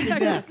 Protect your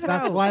neck.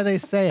 That's why they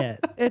say it.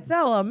 It's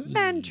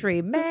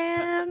elementary,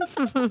 man.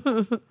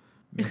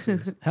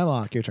 Misses.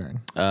 Hemlock, your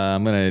turn.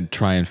 I'm going to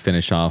try and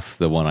finish off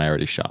the one I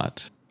already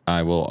shot.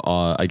 I will,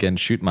 again,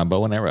 shoot my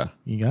bow and arrow.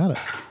 You got it.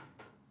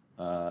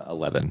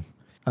 11.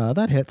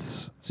 That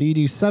hits. So you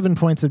do 7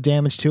 points of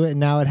damage to it, and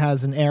now it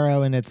has an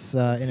arrow in its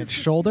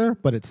shoulder,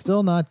 but it's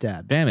still not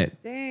dead. Damn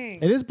it.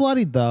 Dang. It is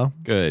bloodied though.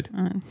 Good.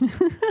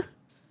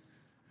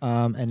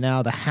 And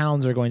now the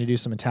hounds are going to do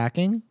some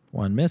attacking.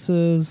 One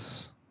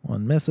misses.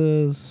 One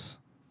misses.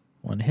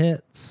 One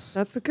hits.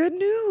 That's good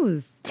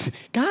news.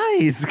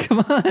 Guys, come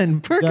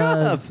on. Perk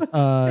Does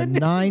up.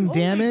 9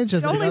 damage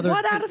as Only another.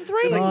 1 out of 3.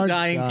 It's like Dog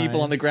dying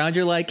people on the guys. ground.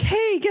 You're like,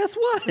 hey, guess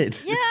what? Yeah, only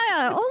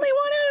 1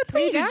 out of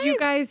 3. Hey, did you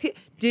guys?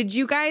 Did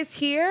you guys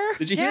hear?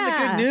 Did you hear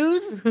Yeah. the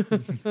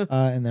good news?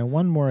 And then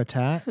one more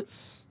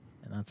attacks.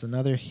 And that's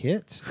another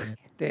hit.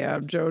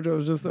 Damn,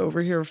 JoJo's just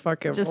over here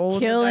fucking Just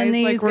rolling the killing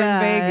dice like these we're in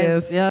guys.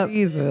 Vegas. Yep.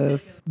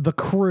 Jesus. The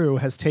crew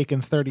has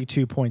taken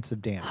 32 points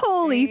of damage.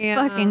 Holy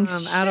fucking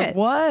Damn, shit. Out of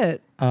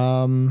what?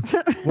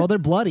 Well, they're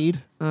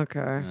bloodied.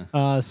 Okay.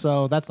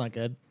 So that's not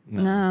good.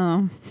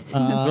 No.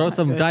 Throw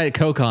some Diet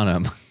Coke on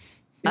them.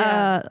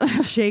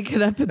 Shake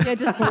it up and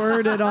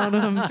squirt it on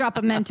him. Drop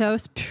a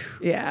Mentos.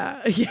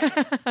 Yeah. Yeah.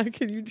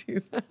 Can you do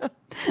that?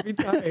 Be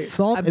tight.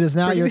 Salt, it is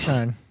now your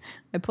turn.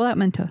 I pull out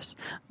Mentos.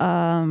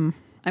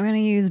 I'm going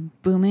to use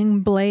Booming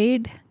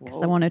Blade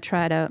because I want to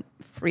try to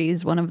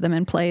freeze one of them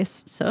in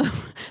place, so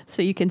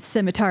you can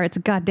scimitar its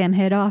goddamn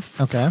head off.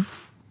 Okay.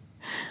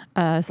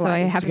 So I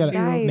have You gotta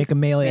Nice. make a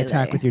melee Melee.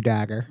 attack with your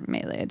dagger.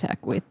 melee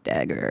attack with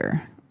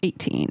dagger.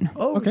 18.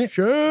 Oh, Okay,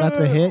 shit. that's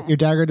a hit. Your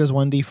dagger does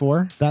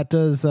 1d4. That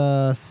does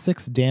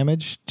 6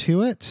 damage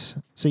to it.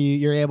 So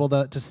you're able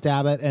to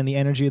stab it, and the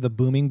energy of the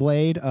booming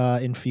blade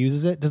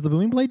infuses it. Does the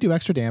booming blade do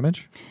extra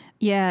damage?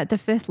 Yeah, at the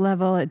 5th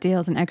level, it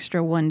deals an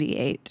extra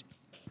 1d8.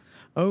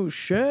 Oh,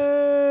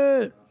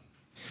 shit.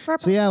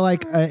 So yeah,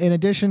 like in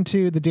addition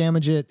to the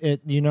damage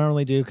it you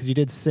normally do, because you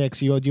did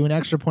 6, you do an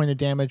extra point of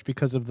damage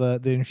because of the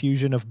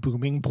infusion of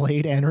booming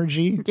blade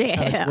energy. Yeah.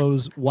 Kind of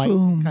glows white,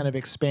 kind of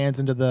expands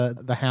into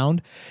the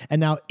hound,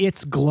 and now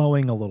it's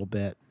glowing a little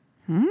bit.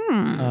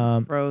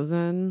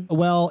 Frozen.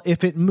 Well,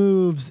 if it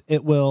moves,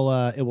 it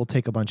will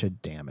take a bunch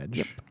of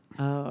damage.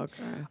 Oh,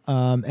 okay.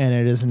 And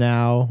it is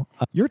now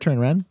your turn,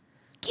 Ren.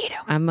 Get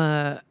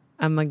him.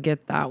 I'm gonna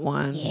get that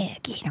one. Yeah,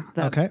 get him.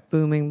 That Okay.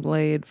 booming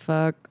blade.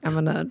 Fuck. I'm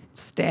gonna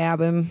stab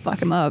him.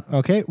 Fuck him up.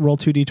 Okay, roll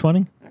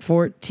 2d20.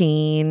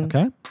 14.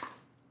 Okay.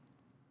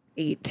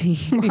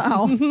 18.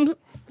 Wow.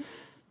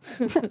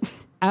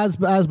 As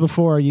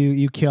before,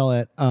 you kill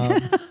it.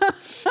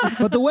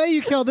 But the way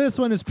you kill this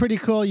one is pretty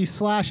cool. You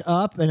slash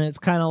up, and it's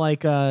kind of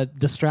like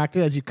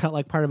distracted as you cut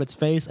like part of its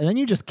face, and then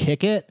you just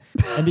kick it.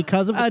 And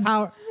because of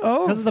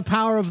the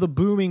power of the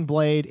booming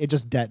blade, it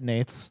just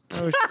detonates.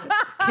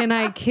 Can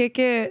I kick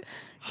it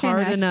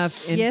hard I?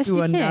 enough into Yes,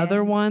 you another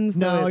can. one? So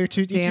No, it you're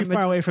too damage-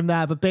 far away from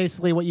that. But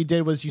basically, what you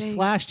did was you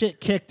slashed it,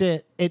 kicked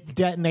it, it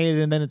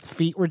detonated, and then its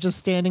feet were just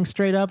standing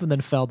straight up, and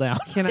then fell down.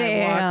 Can I walk?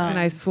 Damn. Can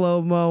I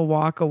slow mo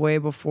walk away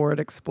before it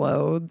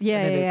explodes? Yeah,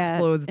 and it yeah,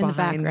 explodes in the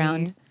behind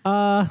background.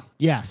 Me?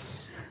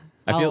 Yes.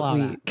 I feel I'll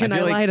allow that. Can I I,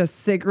 feel like- light a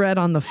cigarette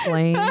on the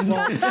flame?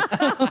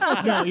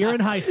 No, you're in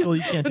high school.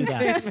 You can't do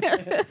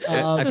that.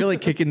 I feel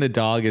like kicking the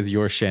dog is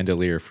your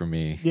chandelier for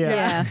me.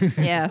 Yeah.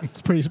 Yeah. It's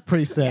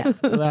pretty sick.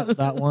 So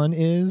that one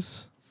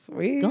is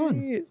Sweet.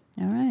 Gone.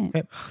 All right.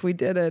 Okay. We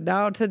did it.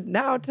 Now to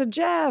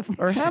Jeff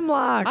or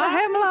Hemlock.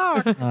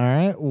 Hemlock. all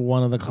right.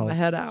 One of the colors.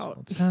 Head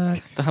out.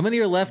 Attack. So how many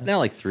are left now?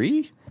 Like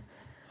 3?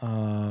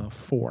 4.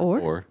 Or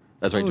Or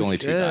that's right. Oh, only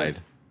 2 shit. died.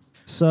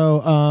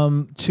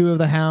 So 2 of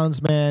the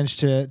hounds managed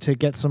to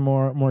get some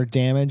more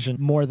damage, and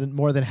more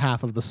than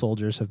half of the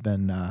soldiers have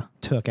been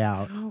took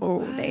out.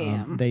 oh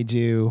damn. They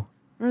do.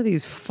 What are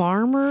these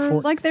farmers?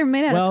 It's like they're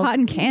made out Well- of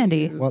cotton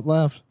candy. What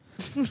left?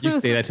 You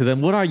say that to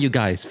them. What are you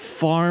guys,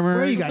 farmers?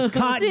 Where are you guys?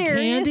 Cotton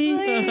candy?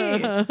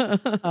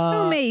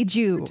 Who made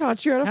you?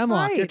 taught you how to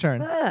Hemlock, fight. your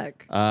turn.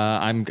 Fuck.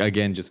 I'm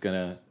again just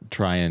gonna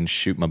try and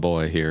shoot my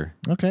boy here.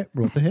 Okay,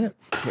 roll the hit.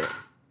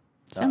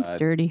 Sounds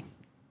dirty.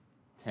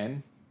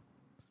 10.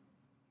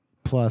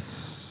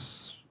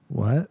 Plus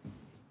what?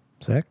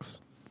 6?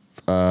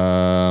 What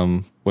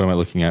am I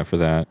looking at for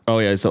that? Oh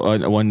yeah, so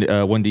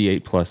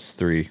 1d8 plus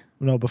 3.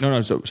 No, before.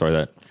 No, sorry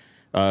that.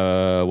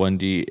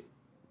 1d.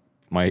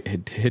 My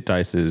hit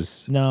dice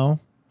is. No.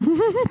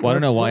 Well, I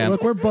don't know why I'm.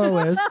 Look where Bo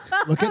is.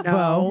 Look at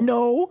Bo.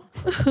 No.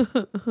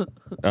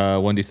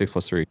 1d6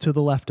 plus 3 To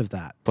the left of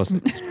that. plus.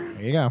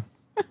 There you go.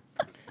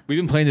 We've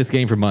been playing this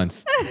game for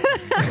months.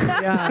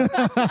 Yeah.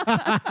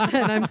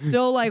 And I'm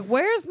still like,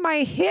 where's my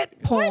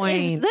hit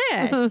point?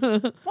 This.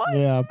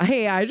 Yeah.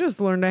 Hey, I just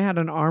learned I had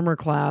an armor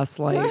class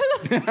like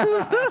 3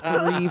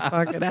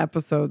 fucking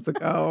episodes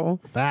ago.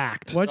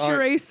 Fact. What's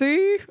your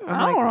AC?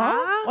 I'm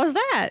like, What's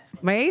that?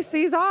 my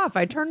AC's off.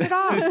 I turned it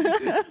off.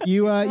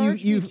 You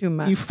Charged me too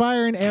much. you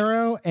fire an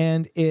arrow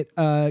and it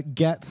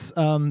gets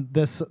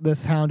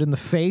this hound in the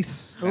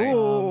face.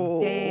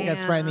 Ooh.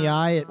 Gets right in the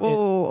eye. It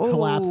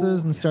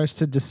collapses and starts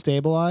to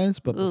destabilize.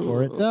 But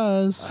before it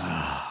does,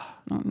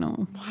 Oh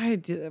no. Why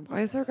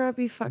is there gotta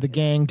be fucking the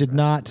gang did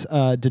not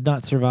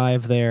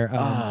survive their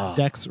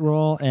dex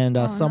roll, and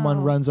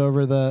someone runs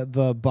over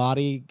the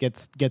body,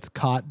 gets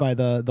caught by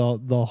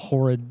the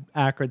horrid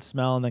acrid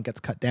smell, and then gets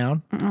cut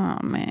down. Oh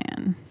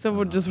man.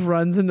 someone just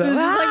runs into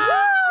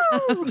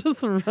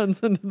just runs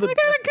into the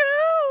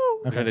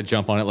I tried to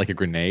jump on it like a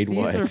grenade. These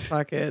are What?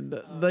 fucking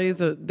they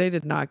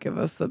did not give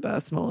us the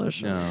best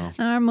militia.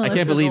 No. Our I militia's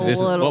can't believe a this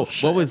is little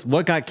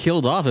what got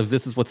killed off if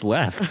this is what's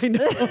left. I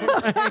know,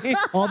 right?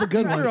 All the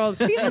good ones.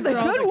 These are the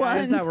good guys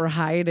ones. that were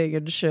hiding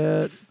and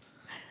shit.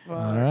 All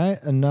right,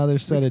 another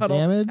set of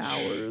damage.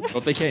 Cowards.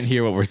 Well, they can't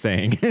hear what we're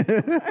saying.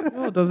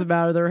 Well, it doesn't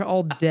matter. They're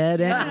all dead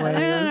anyway.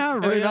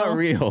 They're not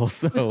real.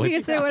 So We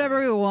can say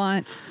whatever we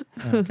want.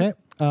 Okay,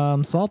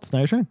 Salt's now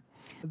your turn.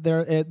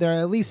 There are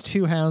at least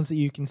 2 hounds that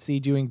you can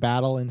see doing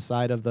battle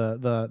inside of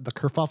the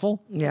kerfuffle.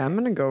 Yeah, I'm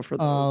gonna go for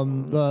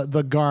those.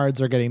 The guards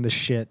are getting the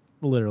shit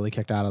literally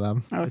kicked out of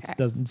them. Okay.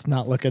 It's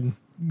not looking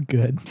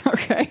good.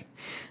 Okay.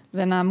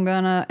 Then I'm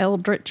gonna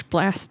Eldritch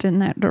Blast in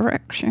that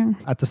direction.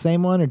 At the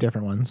same one or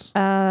different ones?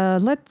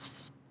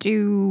 Let's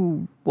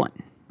do 1.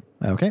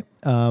 Okay.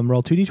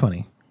 Roll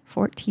 2d20.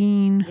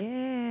 14,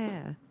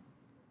 Yeah.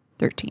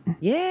 13.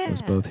 Yeah.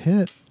 Those both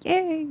hit.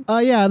 Yay.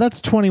 Yeah,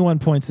 that's 21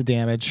 points of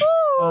damage.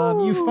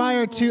 You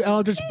fire 2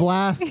 eldritch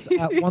blasts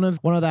at one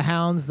of the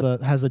hounds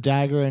that has a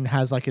dagger and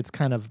has like its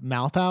kind of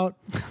mouth out.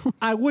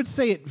 I would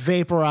say it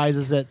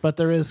vaporizes it, but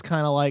there is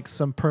kind of like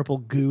some purple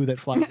goo that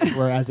flies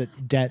everywhere as it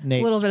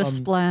detonates. A little bit of from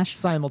splash.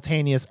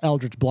 simultaneous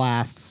eldritch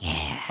blasts.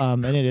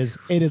 And it is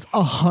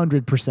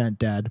 100%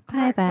 dead.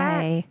 Bye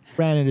bye.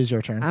 Brandon, it is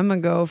your turn. I'm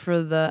gonna go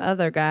for the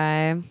other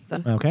guy.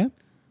 Okay.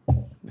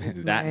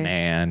 That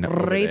man.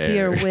 over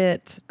Rapier there.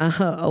 wit.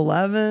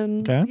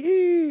 11. Okay.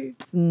 Yee,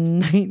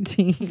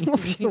 19.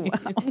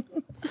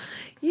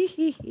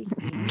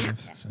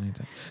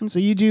 So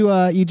you do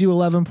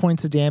 11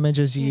 points of damage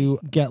as you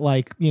get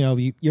like,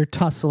 you're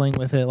tussling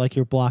with it, like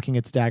you're blocking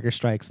its dagger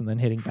strikes and then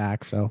hitting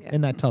back. So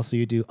in that tussle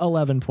you do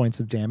 11 points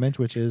of damage,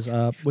 which has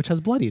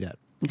bloodied it.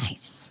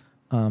 Nice.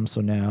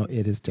 So now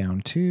it is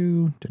down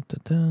to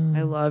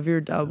I love your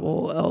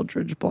double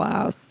Eldritch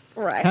blasts.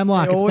 Right.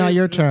 Hemlock. I It's now always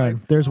your just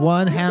turn. There's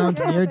one hound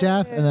near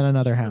death and then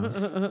another hound.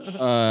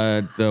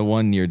 The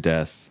one near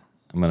death.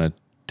 I'm gonna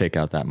take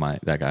out that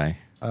guy.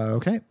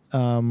 Okay.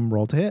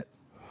 Roll to hit.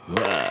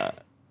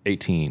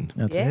 18.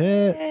 That's a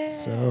hit.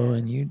 So,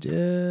 and you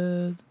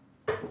did.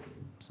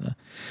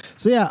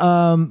 So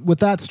yeah, with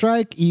that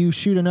strike, you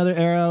shoot another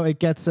arrow. It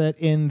gets it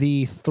in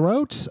the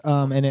throat,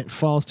 and it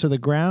falls to the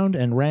ground.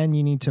 And Ren,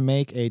 you need to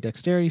make a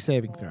dexterity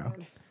saving throw.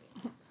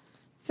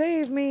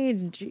 Save me,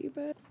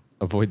 Jeebus.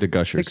 Avoid the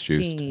gushers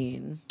juiced.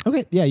 16.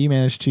 Okay, yeah, you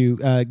managed to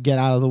get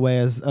out of the way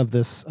of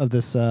this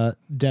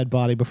dead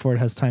body before it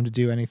has time to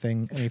do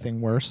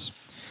anything worse.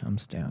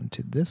 Comes down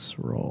to this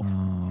roll.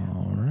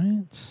 All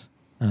right,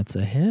 that's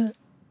a hit.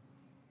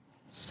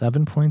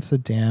 7 points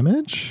of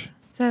damage.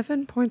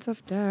 7 points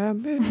of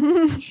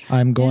damage.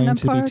 I'm going a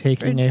to be partridge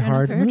taking a in a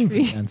hard pear move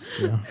tree. against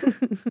you.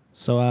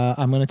 So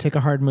I'm going to take a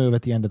hard move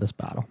at the end of this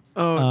battle.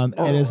 Oh,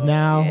 It is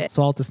now,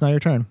 Salt, it's now your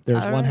turn.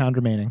 There's All one right. hound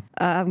remaining.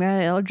 I've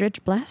got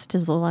Eldritch Blast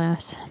is the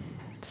last.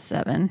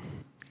 7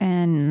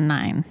 and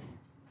 9.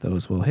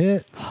 Those will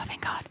hit. Oh,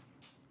 thank God.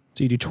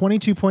 So you do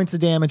 22 points of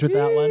damage with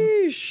that one.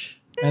 Yeesh.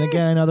 And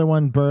again, another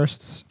one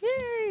bursts.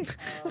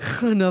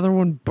 Another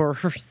one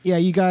bursts. Yeah,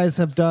 you guys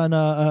have done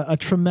a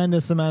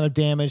tremendous amount of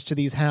damage to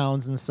these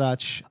hounds and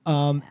such.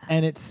 And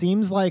it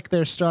seems like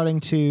they're starting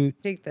to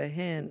Take the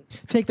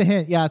hint. take the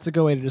hint. Yeah, it's a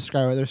good way to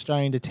describe it. They're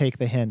starting to take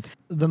the hint.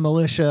 The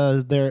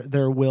militia,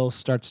 their will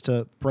starts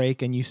to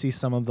break, and you see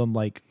some of them,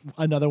 like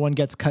another one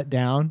gets cut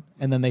down,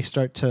 and then they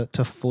start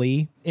to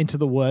flee into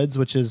the woods,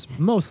 which is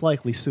most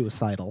likely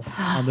suicidal.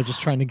 They're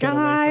just trying to get away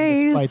from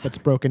this Guys. fight that's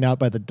broken out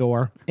by the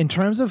door. In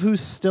terms of who's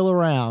still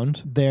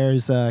around,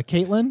 there's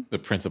Caitlin. The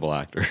principal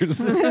actors.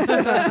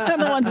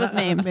 The ones with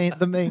names.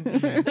 The main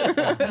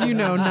You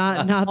know,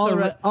 not All the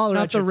the red- all the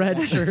not red the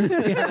red shirts.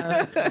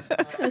 Yeah.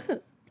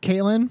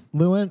 Caitlin,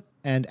 Luant,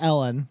 and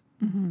Ellen,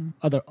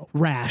 other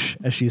Rash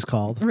as she's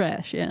called.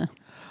 Rash, yeah.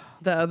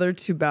 The other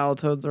 2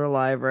 Battletoads are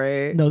alive,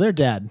 right? No, they're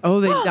dead. Oh,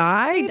 they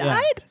died?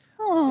 Died?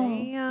 Oh.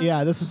 Damn.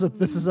 Yeah, this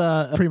is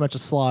pretty much a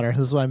slaughter. This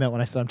is what I meant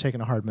when I said I'm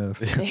taking a hard move.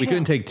 We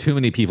couldn't take too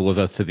many people with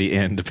us to the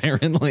end,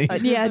 apparently.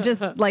 Yeah,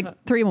 just like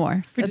 3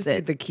 more. We That's just need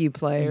it. the key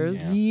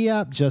players.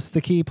 Yep, just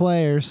the key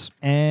players.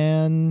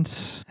 And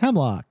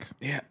Hemlock,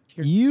 Yeah.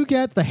 you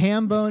get the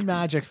ham bone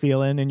magic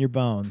feeling in your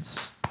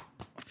bones.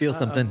 Feel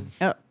something.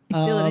 Oh, you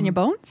feel it in your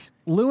bones?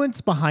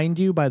 Luant's behind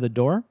you by the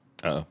door.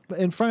 Oh.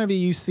 In front of you,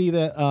 you see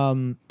that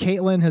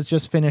Caitlin has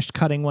just finished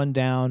cutting one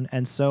down,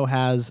 and so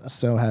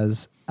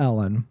has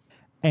Ellen.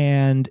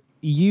 And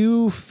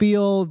you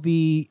feel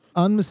the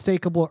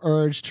unmistakable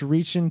urge to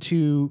reach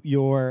into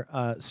your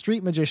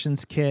street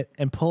magician's kit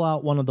and pull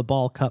out one of the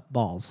ball cup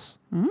balls.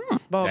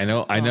 I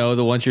know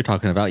the ones you're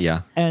talking about,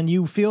 yeah. And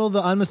you feel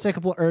the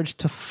unmistakable urge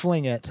to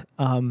fling it.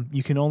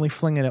 You can only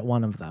fling it at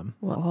one of them.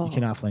 Whoa. You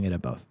cannot fling it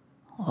at both.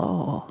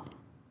 Oh.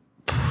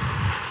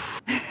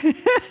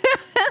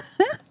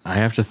 I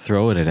have to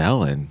throw it at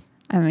Ellen.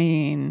 I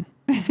mean,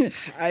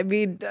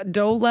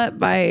 Don't let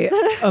my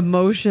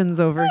emotions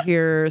over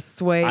here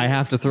sway. I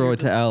have to throw it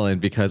to Ellen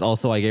because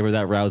also I gave her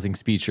that rousing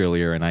speech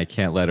earlier and I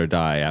can't let her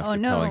die after Oh,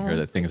 no. telling her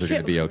that things are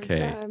going to be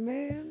okay. God,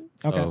 man.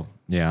 So, Okay.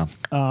 yeah.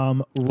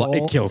 Well, Well,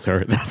 it kills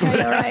her. That's what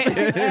all right.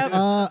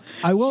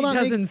 I will She not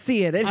doesn't make,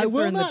 see it. It I hits her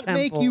will in the not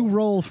make temple. you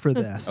roll for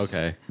this.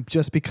 Okay.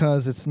 Just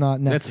because it's not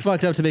That's necessary.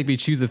 fucked up to make me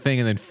choose a thing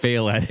and then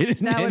fail at it.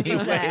 in That would be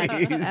any sad.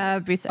 ways. That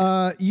would be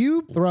sad.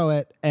 You throw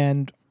it,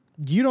 and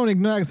you don't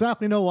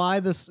exactly know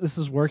why this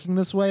is working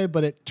this way,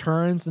 but it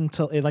turns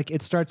until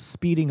it starts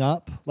speeding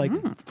up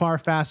far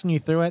faster than you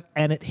threw it,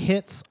 and it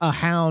hits a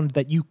hound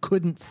that you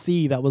couldn't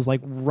see that was like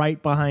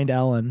right behind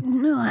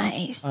Ellen,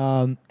 Nice.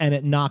 and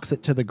it knocks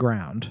it to the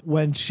ground.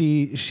 When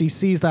she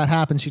sees that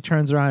happen, she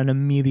turns around and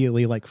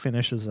immediately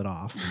finishes it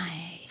off.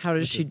 How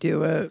does she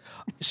do it?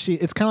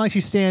 It's kind of like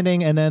she's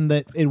standing, and then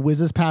it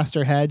whizzes past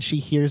her head. She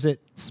hears it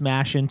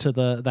smash into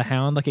the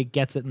hound, like it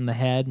gets it in the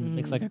head and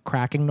makes like a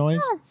cracking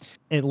noise.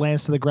 It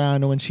lands to the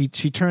ground, and when she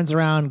turns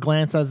around,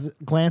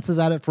 glances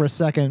at it for a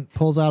second,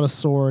 pulls out a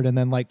sword, and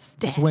then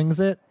swings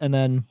it, and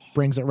then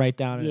brings it right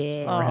down in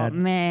its Oh forehead,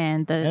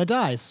 man, and it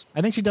dies.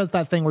 I think she does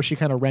that thing where she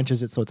kind of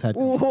wrenches it so its head.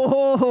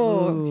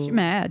 Whoa, she's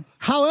mad.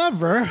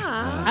 However,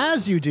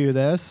 as you do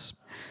this,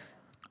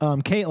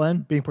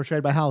 Caitlin, being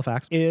portrayed by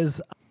Halifax,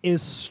 is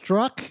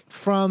struck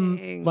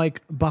from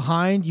like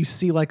behind. You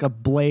see like a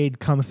blade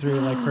come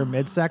through like her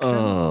midsection.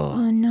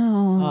 Oh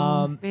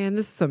no. Man,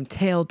 this is some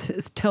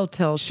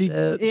telltale shit. She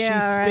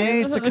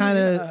spins to kind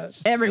of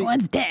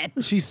Everyone's dead.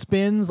 she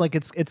spins like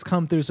it's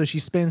come through, so she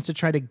spins to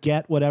try to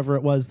get whatever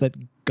it was that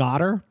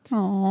got her.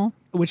 Oh.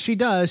 Which she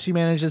does. She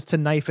manages to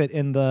knife it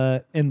in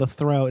the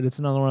throat. It's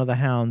another one of the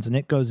hounds, and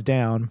it goes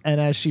down. And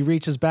as she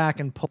reaches back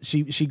and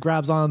she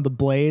grabs on the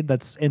blade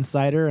that's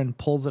inside her and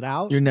pulls it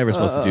out. You're never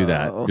supposed to do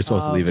that. You're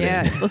supposed to leave it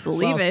Yeah, in. you're supposed to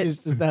leave Well, it.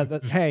 it's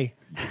just hey,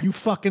 you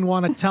fucking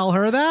want to tell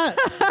her that?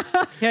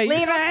 Yeah, Leave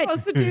you're not it.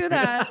 supposed to do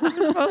that. You're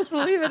supposed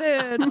to leave it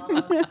in.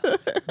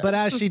 But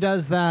as she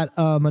does that,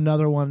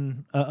 another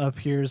one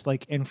appears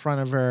like in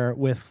front of her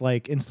with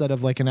like, instead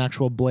of like an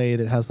actual blade,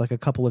 it has like a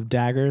couple of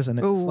daggers, and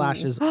it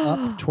slashes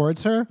up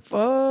towards her.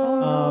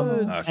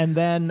 And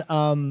then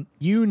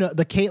you know,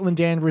 the Caitlin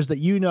Danvers that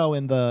you know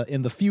in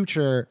the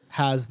future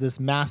has this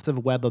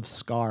massive web of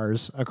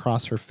scars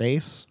across her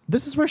face.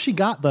 This is where she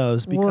got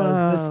those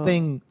because this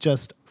thing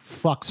just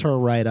fucks her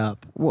right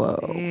up. Whoa.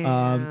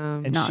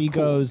 And Not she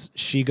cool.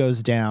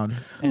 goes down.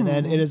 And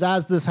then it is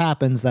as this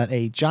happens that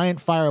a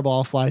giant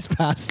fireball flies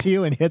past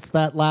you and hits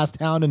that last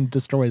hound and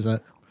destroys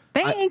it.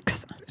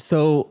 Thanks.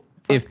 So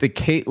if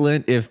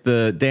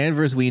the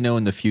Danvers we know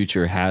in the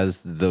future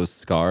has those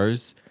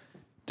scars,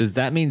 does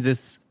that mean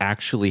this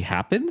actually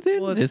happened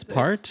then? Well, This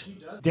part?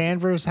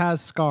 Danvers has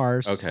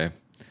scars. Okay.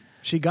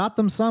 She got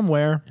them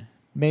somewhere.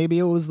 Maybe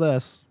it was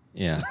this.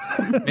 Yeah.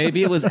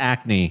 Maybe it was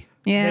acne.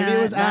 Yeah. Maybe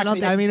it was that'll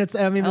acne. do- I mean, this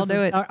I'll is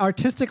do it.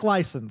 artistic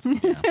license.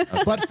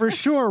 But for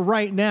sure,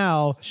 right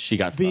now, She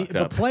got the fucked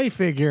up. play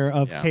figure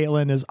of Yeah.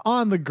 Caitlin is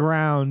on the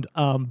ground,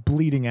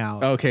 bleeding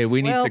out. Okay,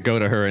 we need Well- to go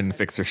to her and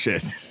fix her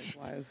shit.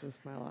 Why is this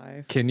my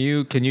life? Can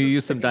you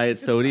use some diet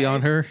sody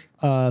on her?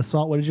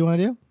 Salt, what did you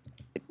want to do?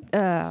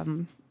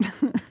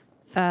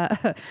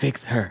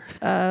 Fix her.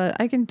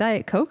 I can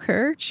Diet Coke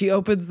her. She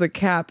opens the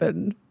cap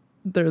and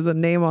there's a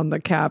name on the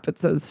cap. It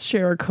says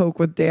 "Share a Coke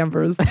with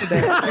Danvers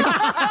today."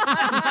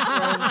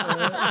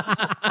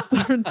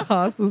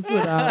 Tosses it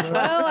out.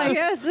 Well, I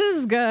guess this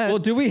is good. Well,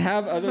 do we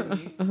have other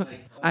means?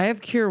 I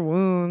have cure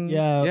wounds.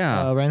 Yeah,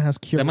 Yeah. Ren has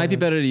cure. That might be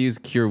wounds. better to use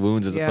cure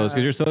wounds as opposed Yeah.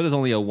 because your soda is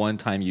only a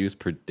one-time use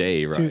per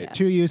day, right?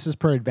 Two uses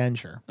per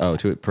adventure. Oh,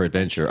 per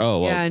adventure.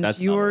 Oh, well, Yeah, and that's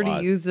you not a already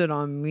lot. used it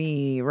on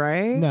me,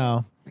 right?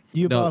 No,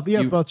 you No, have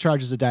you- both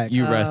charges of diet.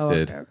 You Coke.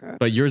 rested, okay.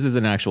 but yours is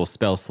an actual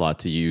spell slot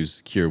to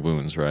use cure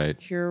wounds, right?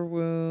 Cure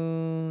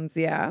wounds.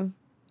 Yeah,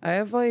 I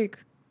have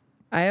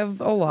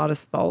a lot of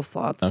spell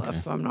slots Okay. left,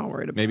 so I'm not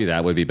worried about. Maybe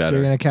that would be So better.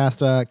 you're gonna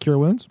cast cure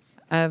wounds.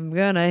 I'm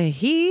gonna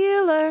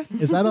heal her.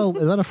 Is that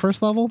a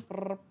first level?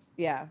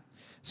 Yeah.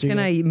 So you're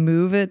Can I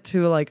move it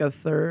to like a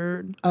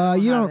third?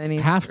 You don't any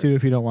have to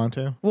if you don't want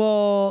to.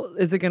 Well,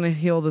 is it gonna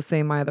heal the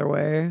same either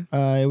way?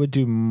 It would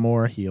do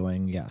more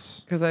healing.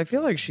 Yes. Because I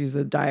feel like she's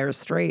a dire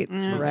straits.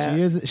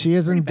 Rat. She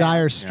is in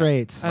dire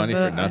straits. Money for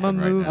I'm nothing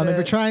gonna right move now.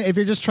 If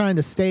you're just trying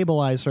to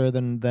stabilize her,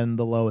 then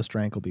the lowest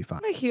rank will be fine.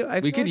 I feel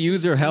We could like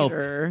use we her need help.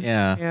 her.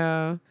 Yeah.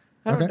 Yeah.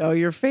 I don't Okay. know.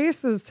 Your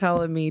face is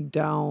telling me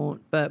don't,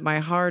 but my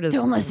heart is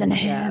Don't telling listen to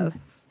me him.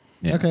 yes.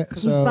 Yeah. Okay,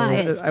 so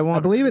biased. I want I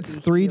believe her it's to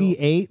be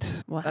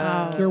 3d8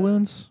 Wow. cure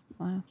wounds,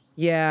 Wow.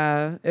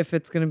 Yeah, if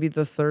it's gonna be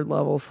the third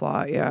level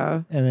slot,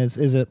 yeah. and is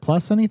it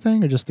plus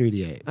anything or just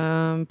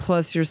 3d8?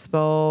 Plus your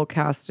spell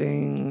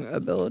casting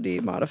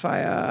ability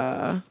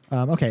modifier.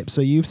 Okay,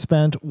 so you've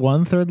spent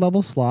 1 third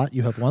level slot.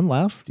 You have 1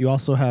 left. You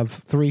also have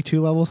 3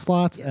 2-level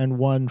slots and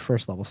 1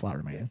 first level slot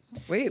remaining.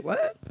 Wait,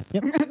 what?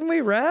 Yep. Can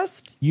we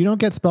rest? You don't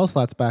get spell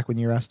slots back when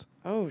you rest.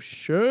 Oh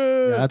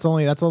shit. Yeah, that's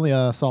only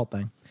a salt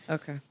thing.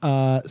 Okay.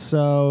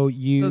 So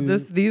you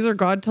So these are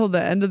gone till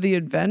the end of the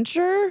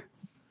adventure?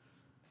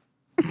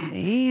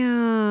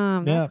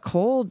 Damn, Yeah. that's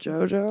cold,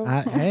 Jojo.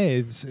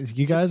 hey,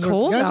 you guys It's are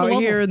cold you guys are out level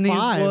here in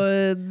 5.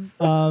 these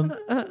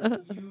woods.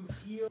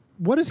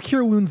 What does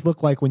cure wounds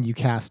look like when you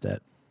cast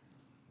it?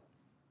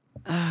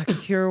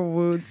 Cure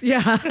wounds.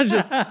 Yeah,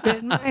 just spit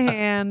in my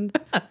hand.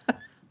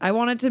 I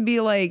want it to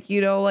be like,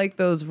 like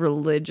those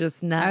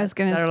religious nuts I was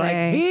gonna that are like,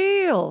 say.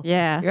 heal.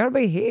 Yeah. You gotta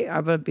be heal.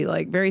 I'm gonna be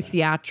like very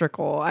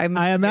theatrical. I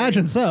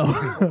imagine so.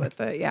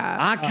 with it. Yeah.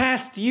 I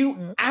cast you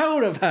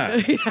out of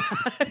her.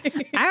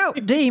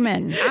 Out,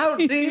 demon. Out,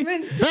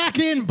 demon. Back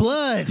in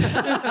blood.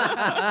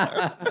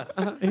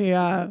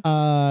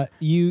 Yeah.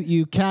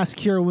 You cast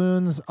cure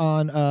wounds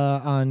on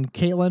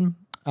Caitlin.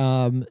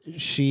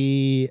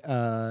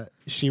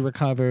 She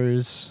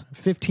recovers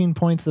 15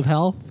 points of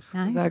health.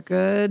 Nice. Is that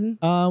good?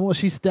 Well,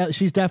 she's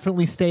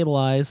definitely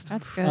stabilized.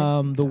 That's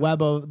good. The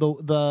web of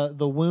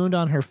the wound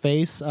on her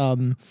face,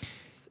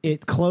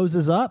 it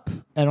closes up,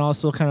 and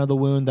also kind of the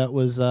wound that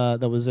was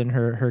in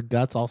her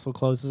guts also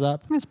closes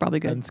up That's probably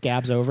good. and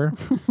scabs over.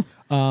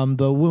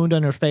 The wound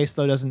on her face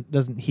though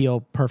doesn't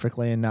heal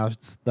perfectly, and now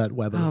it's that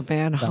web. Oh of,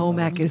 man, that web of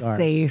Homek is scars.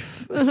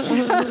 safe.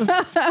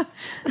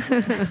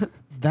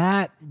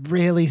 That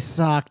really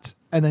sucked.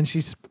 And then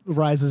she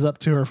rises up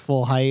to her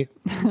full height.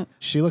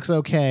 She looks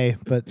okay,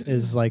 but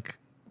is like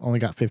only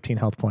got 15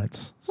 health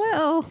points.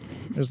 Well,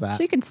 There's that.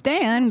 she can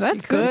stand.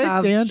 That's good.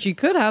 stand. She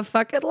could have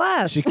fucking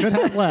less. She could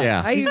have left.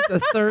 Yeah. I used a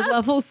 3rd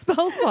level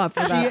spell slot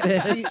for that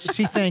bitch.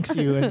 She thanks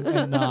you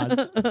and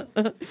nods.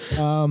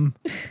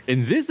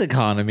 In this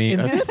economy,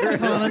 In this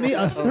economy,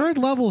 a 3rd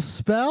level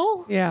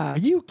spell? Yeah. Are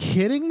you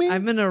kidding me?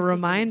 I'm going to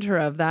remind her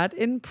of that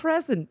in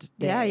present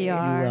day. Yeah, you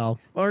are. Well,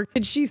 Or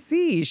could she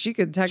see? She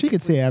could technically she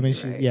could say. I mean,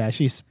 right?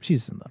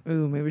 she's in the.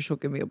 Ooh, maybe she'll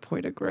give me a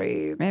point of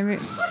grade.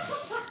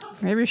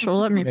 Maybe she'll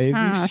let me Maybe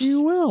pass. she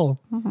will.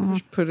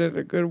 Just put in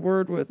a good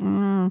word with.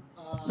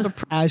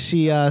 As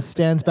she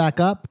stands back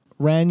up,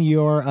 Ren,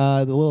 your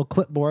the little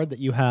clipboard that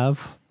you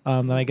have,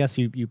 that I guess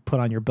you put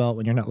on your belt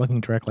when you're not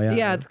looking directly at.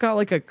 Yeah, her, it's got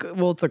like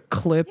it's a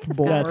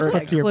clipboard. Yeah, it's clipped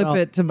I to your clip belt.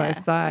 it to my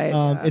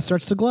side. it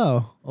starts to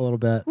glow a little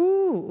bit.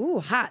 Ooh,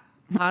 hot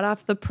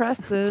off the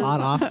presses. Hot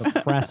off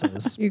the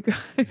presses. You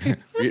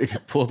guys,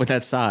 pull up at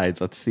that sides.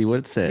 Let's see what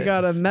it says. you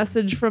got a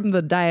message from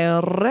the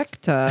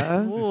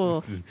director.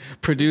 Ooh.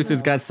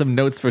 Producer's got some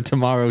notes for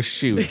tomorrow's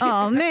shoot.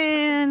 Oh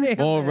man.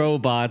 More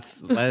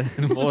robots, more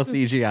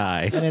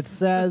CGI. And it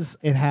says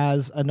it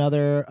has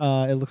another.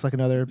 It looks like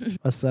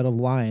a set of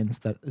lines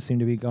that seem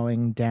to be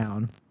going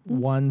down.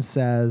 One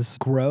says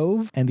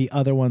Grove, and the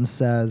other one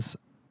says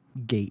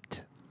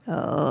Gate.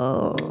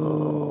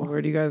 Oh,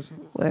 Where do you guys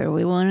where do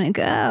we want to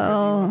go?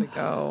 want to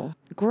go?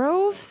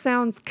 Grove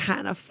sounds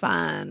kind of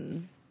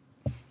fun.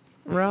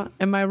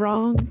 Am I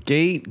wrong?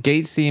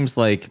 Gate seems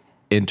like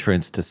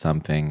entrance to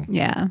something.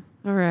 Yeah.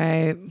 All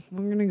right,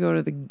 I'm gonna go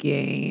to the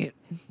gate.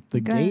 The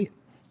Okay. Gate.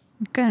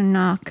 I'm gonna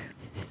knock.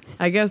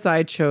 I guess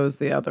I chose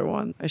the other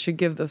one. I should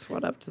give this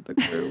one up to the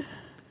group,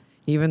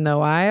 even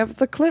though I have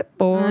the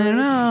clipboard. I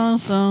know.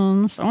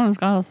 So someone's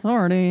got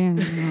authority.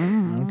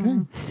 Okay.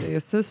 The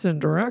assistant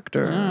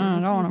director. I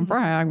don't want to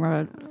brag,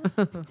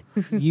 but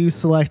You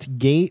select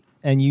Gate,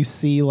 and you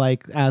see,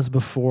 like as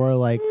before,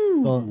 like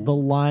the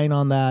line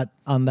on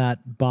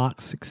that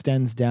box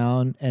extends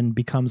down and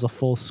becomes a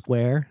full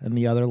square, and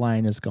the other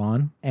line is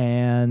gone.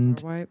 And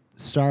Wipe.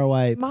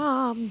 Starwipe,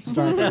 Mom.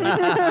 Star,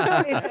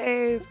 Stay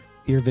safe.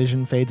 your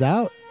vision fades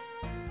out,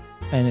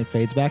 and it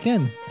fades back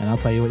in. And I'll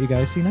tell you what you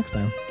guys see next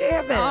time.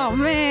 Damn it. oh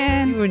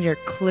man, You and your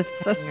cliff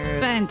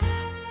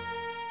suspense.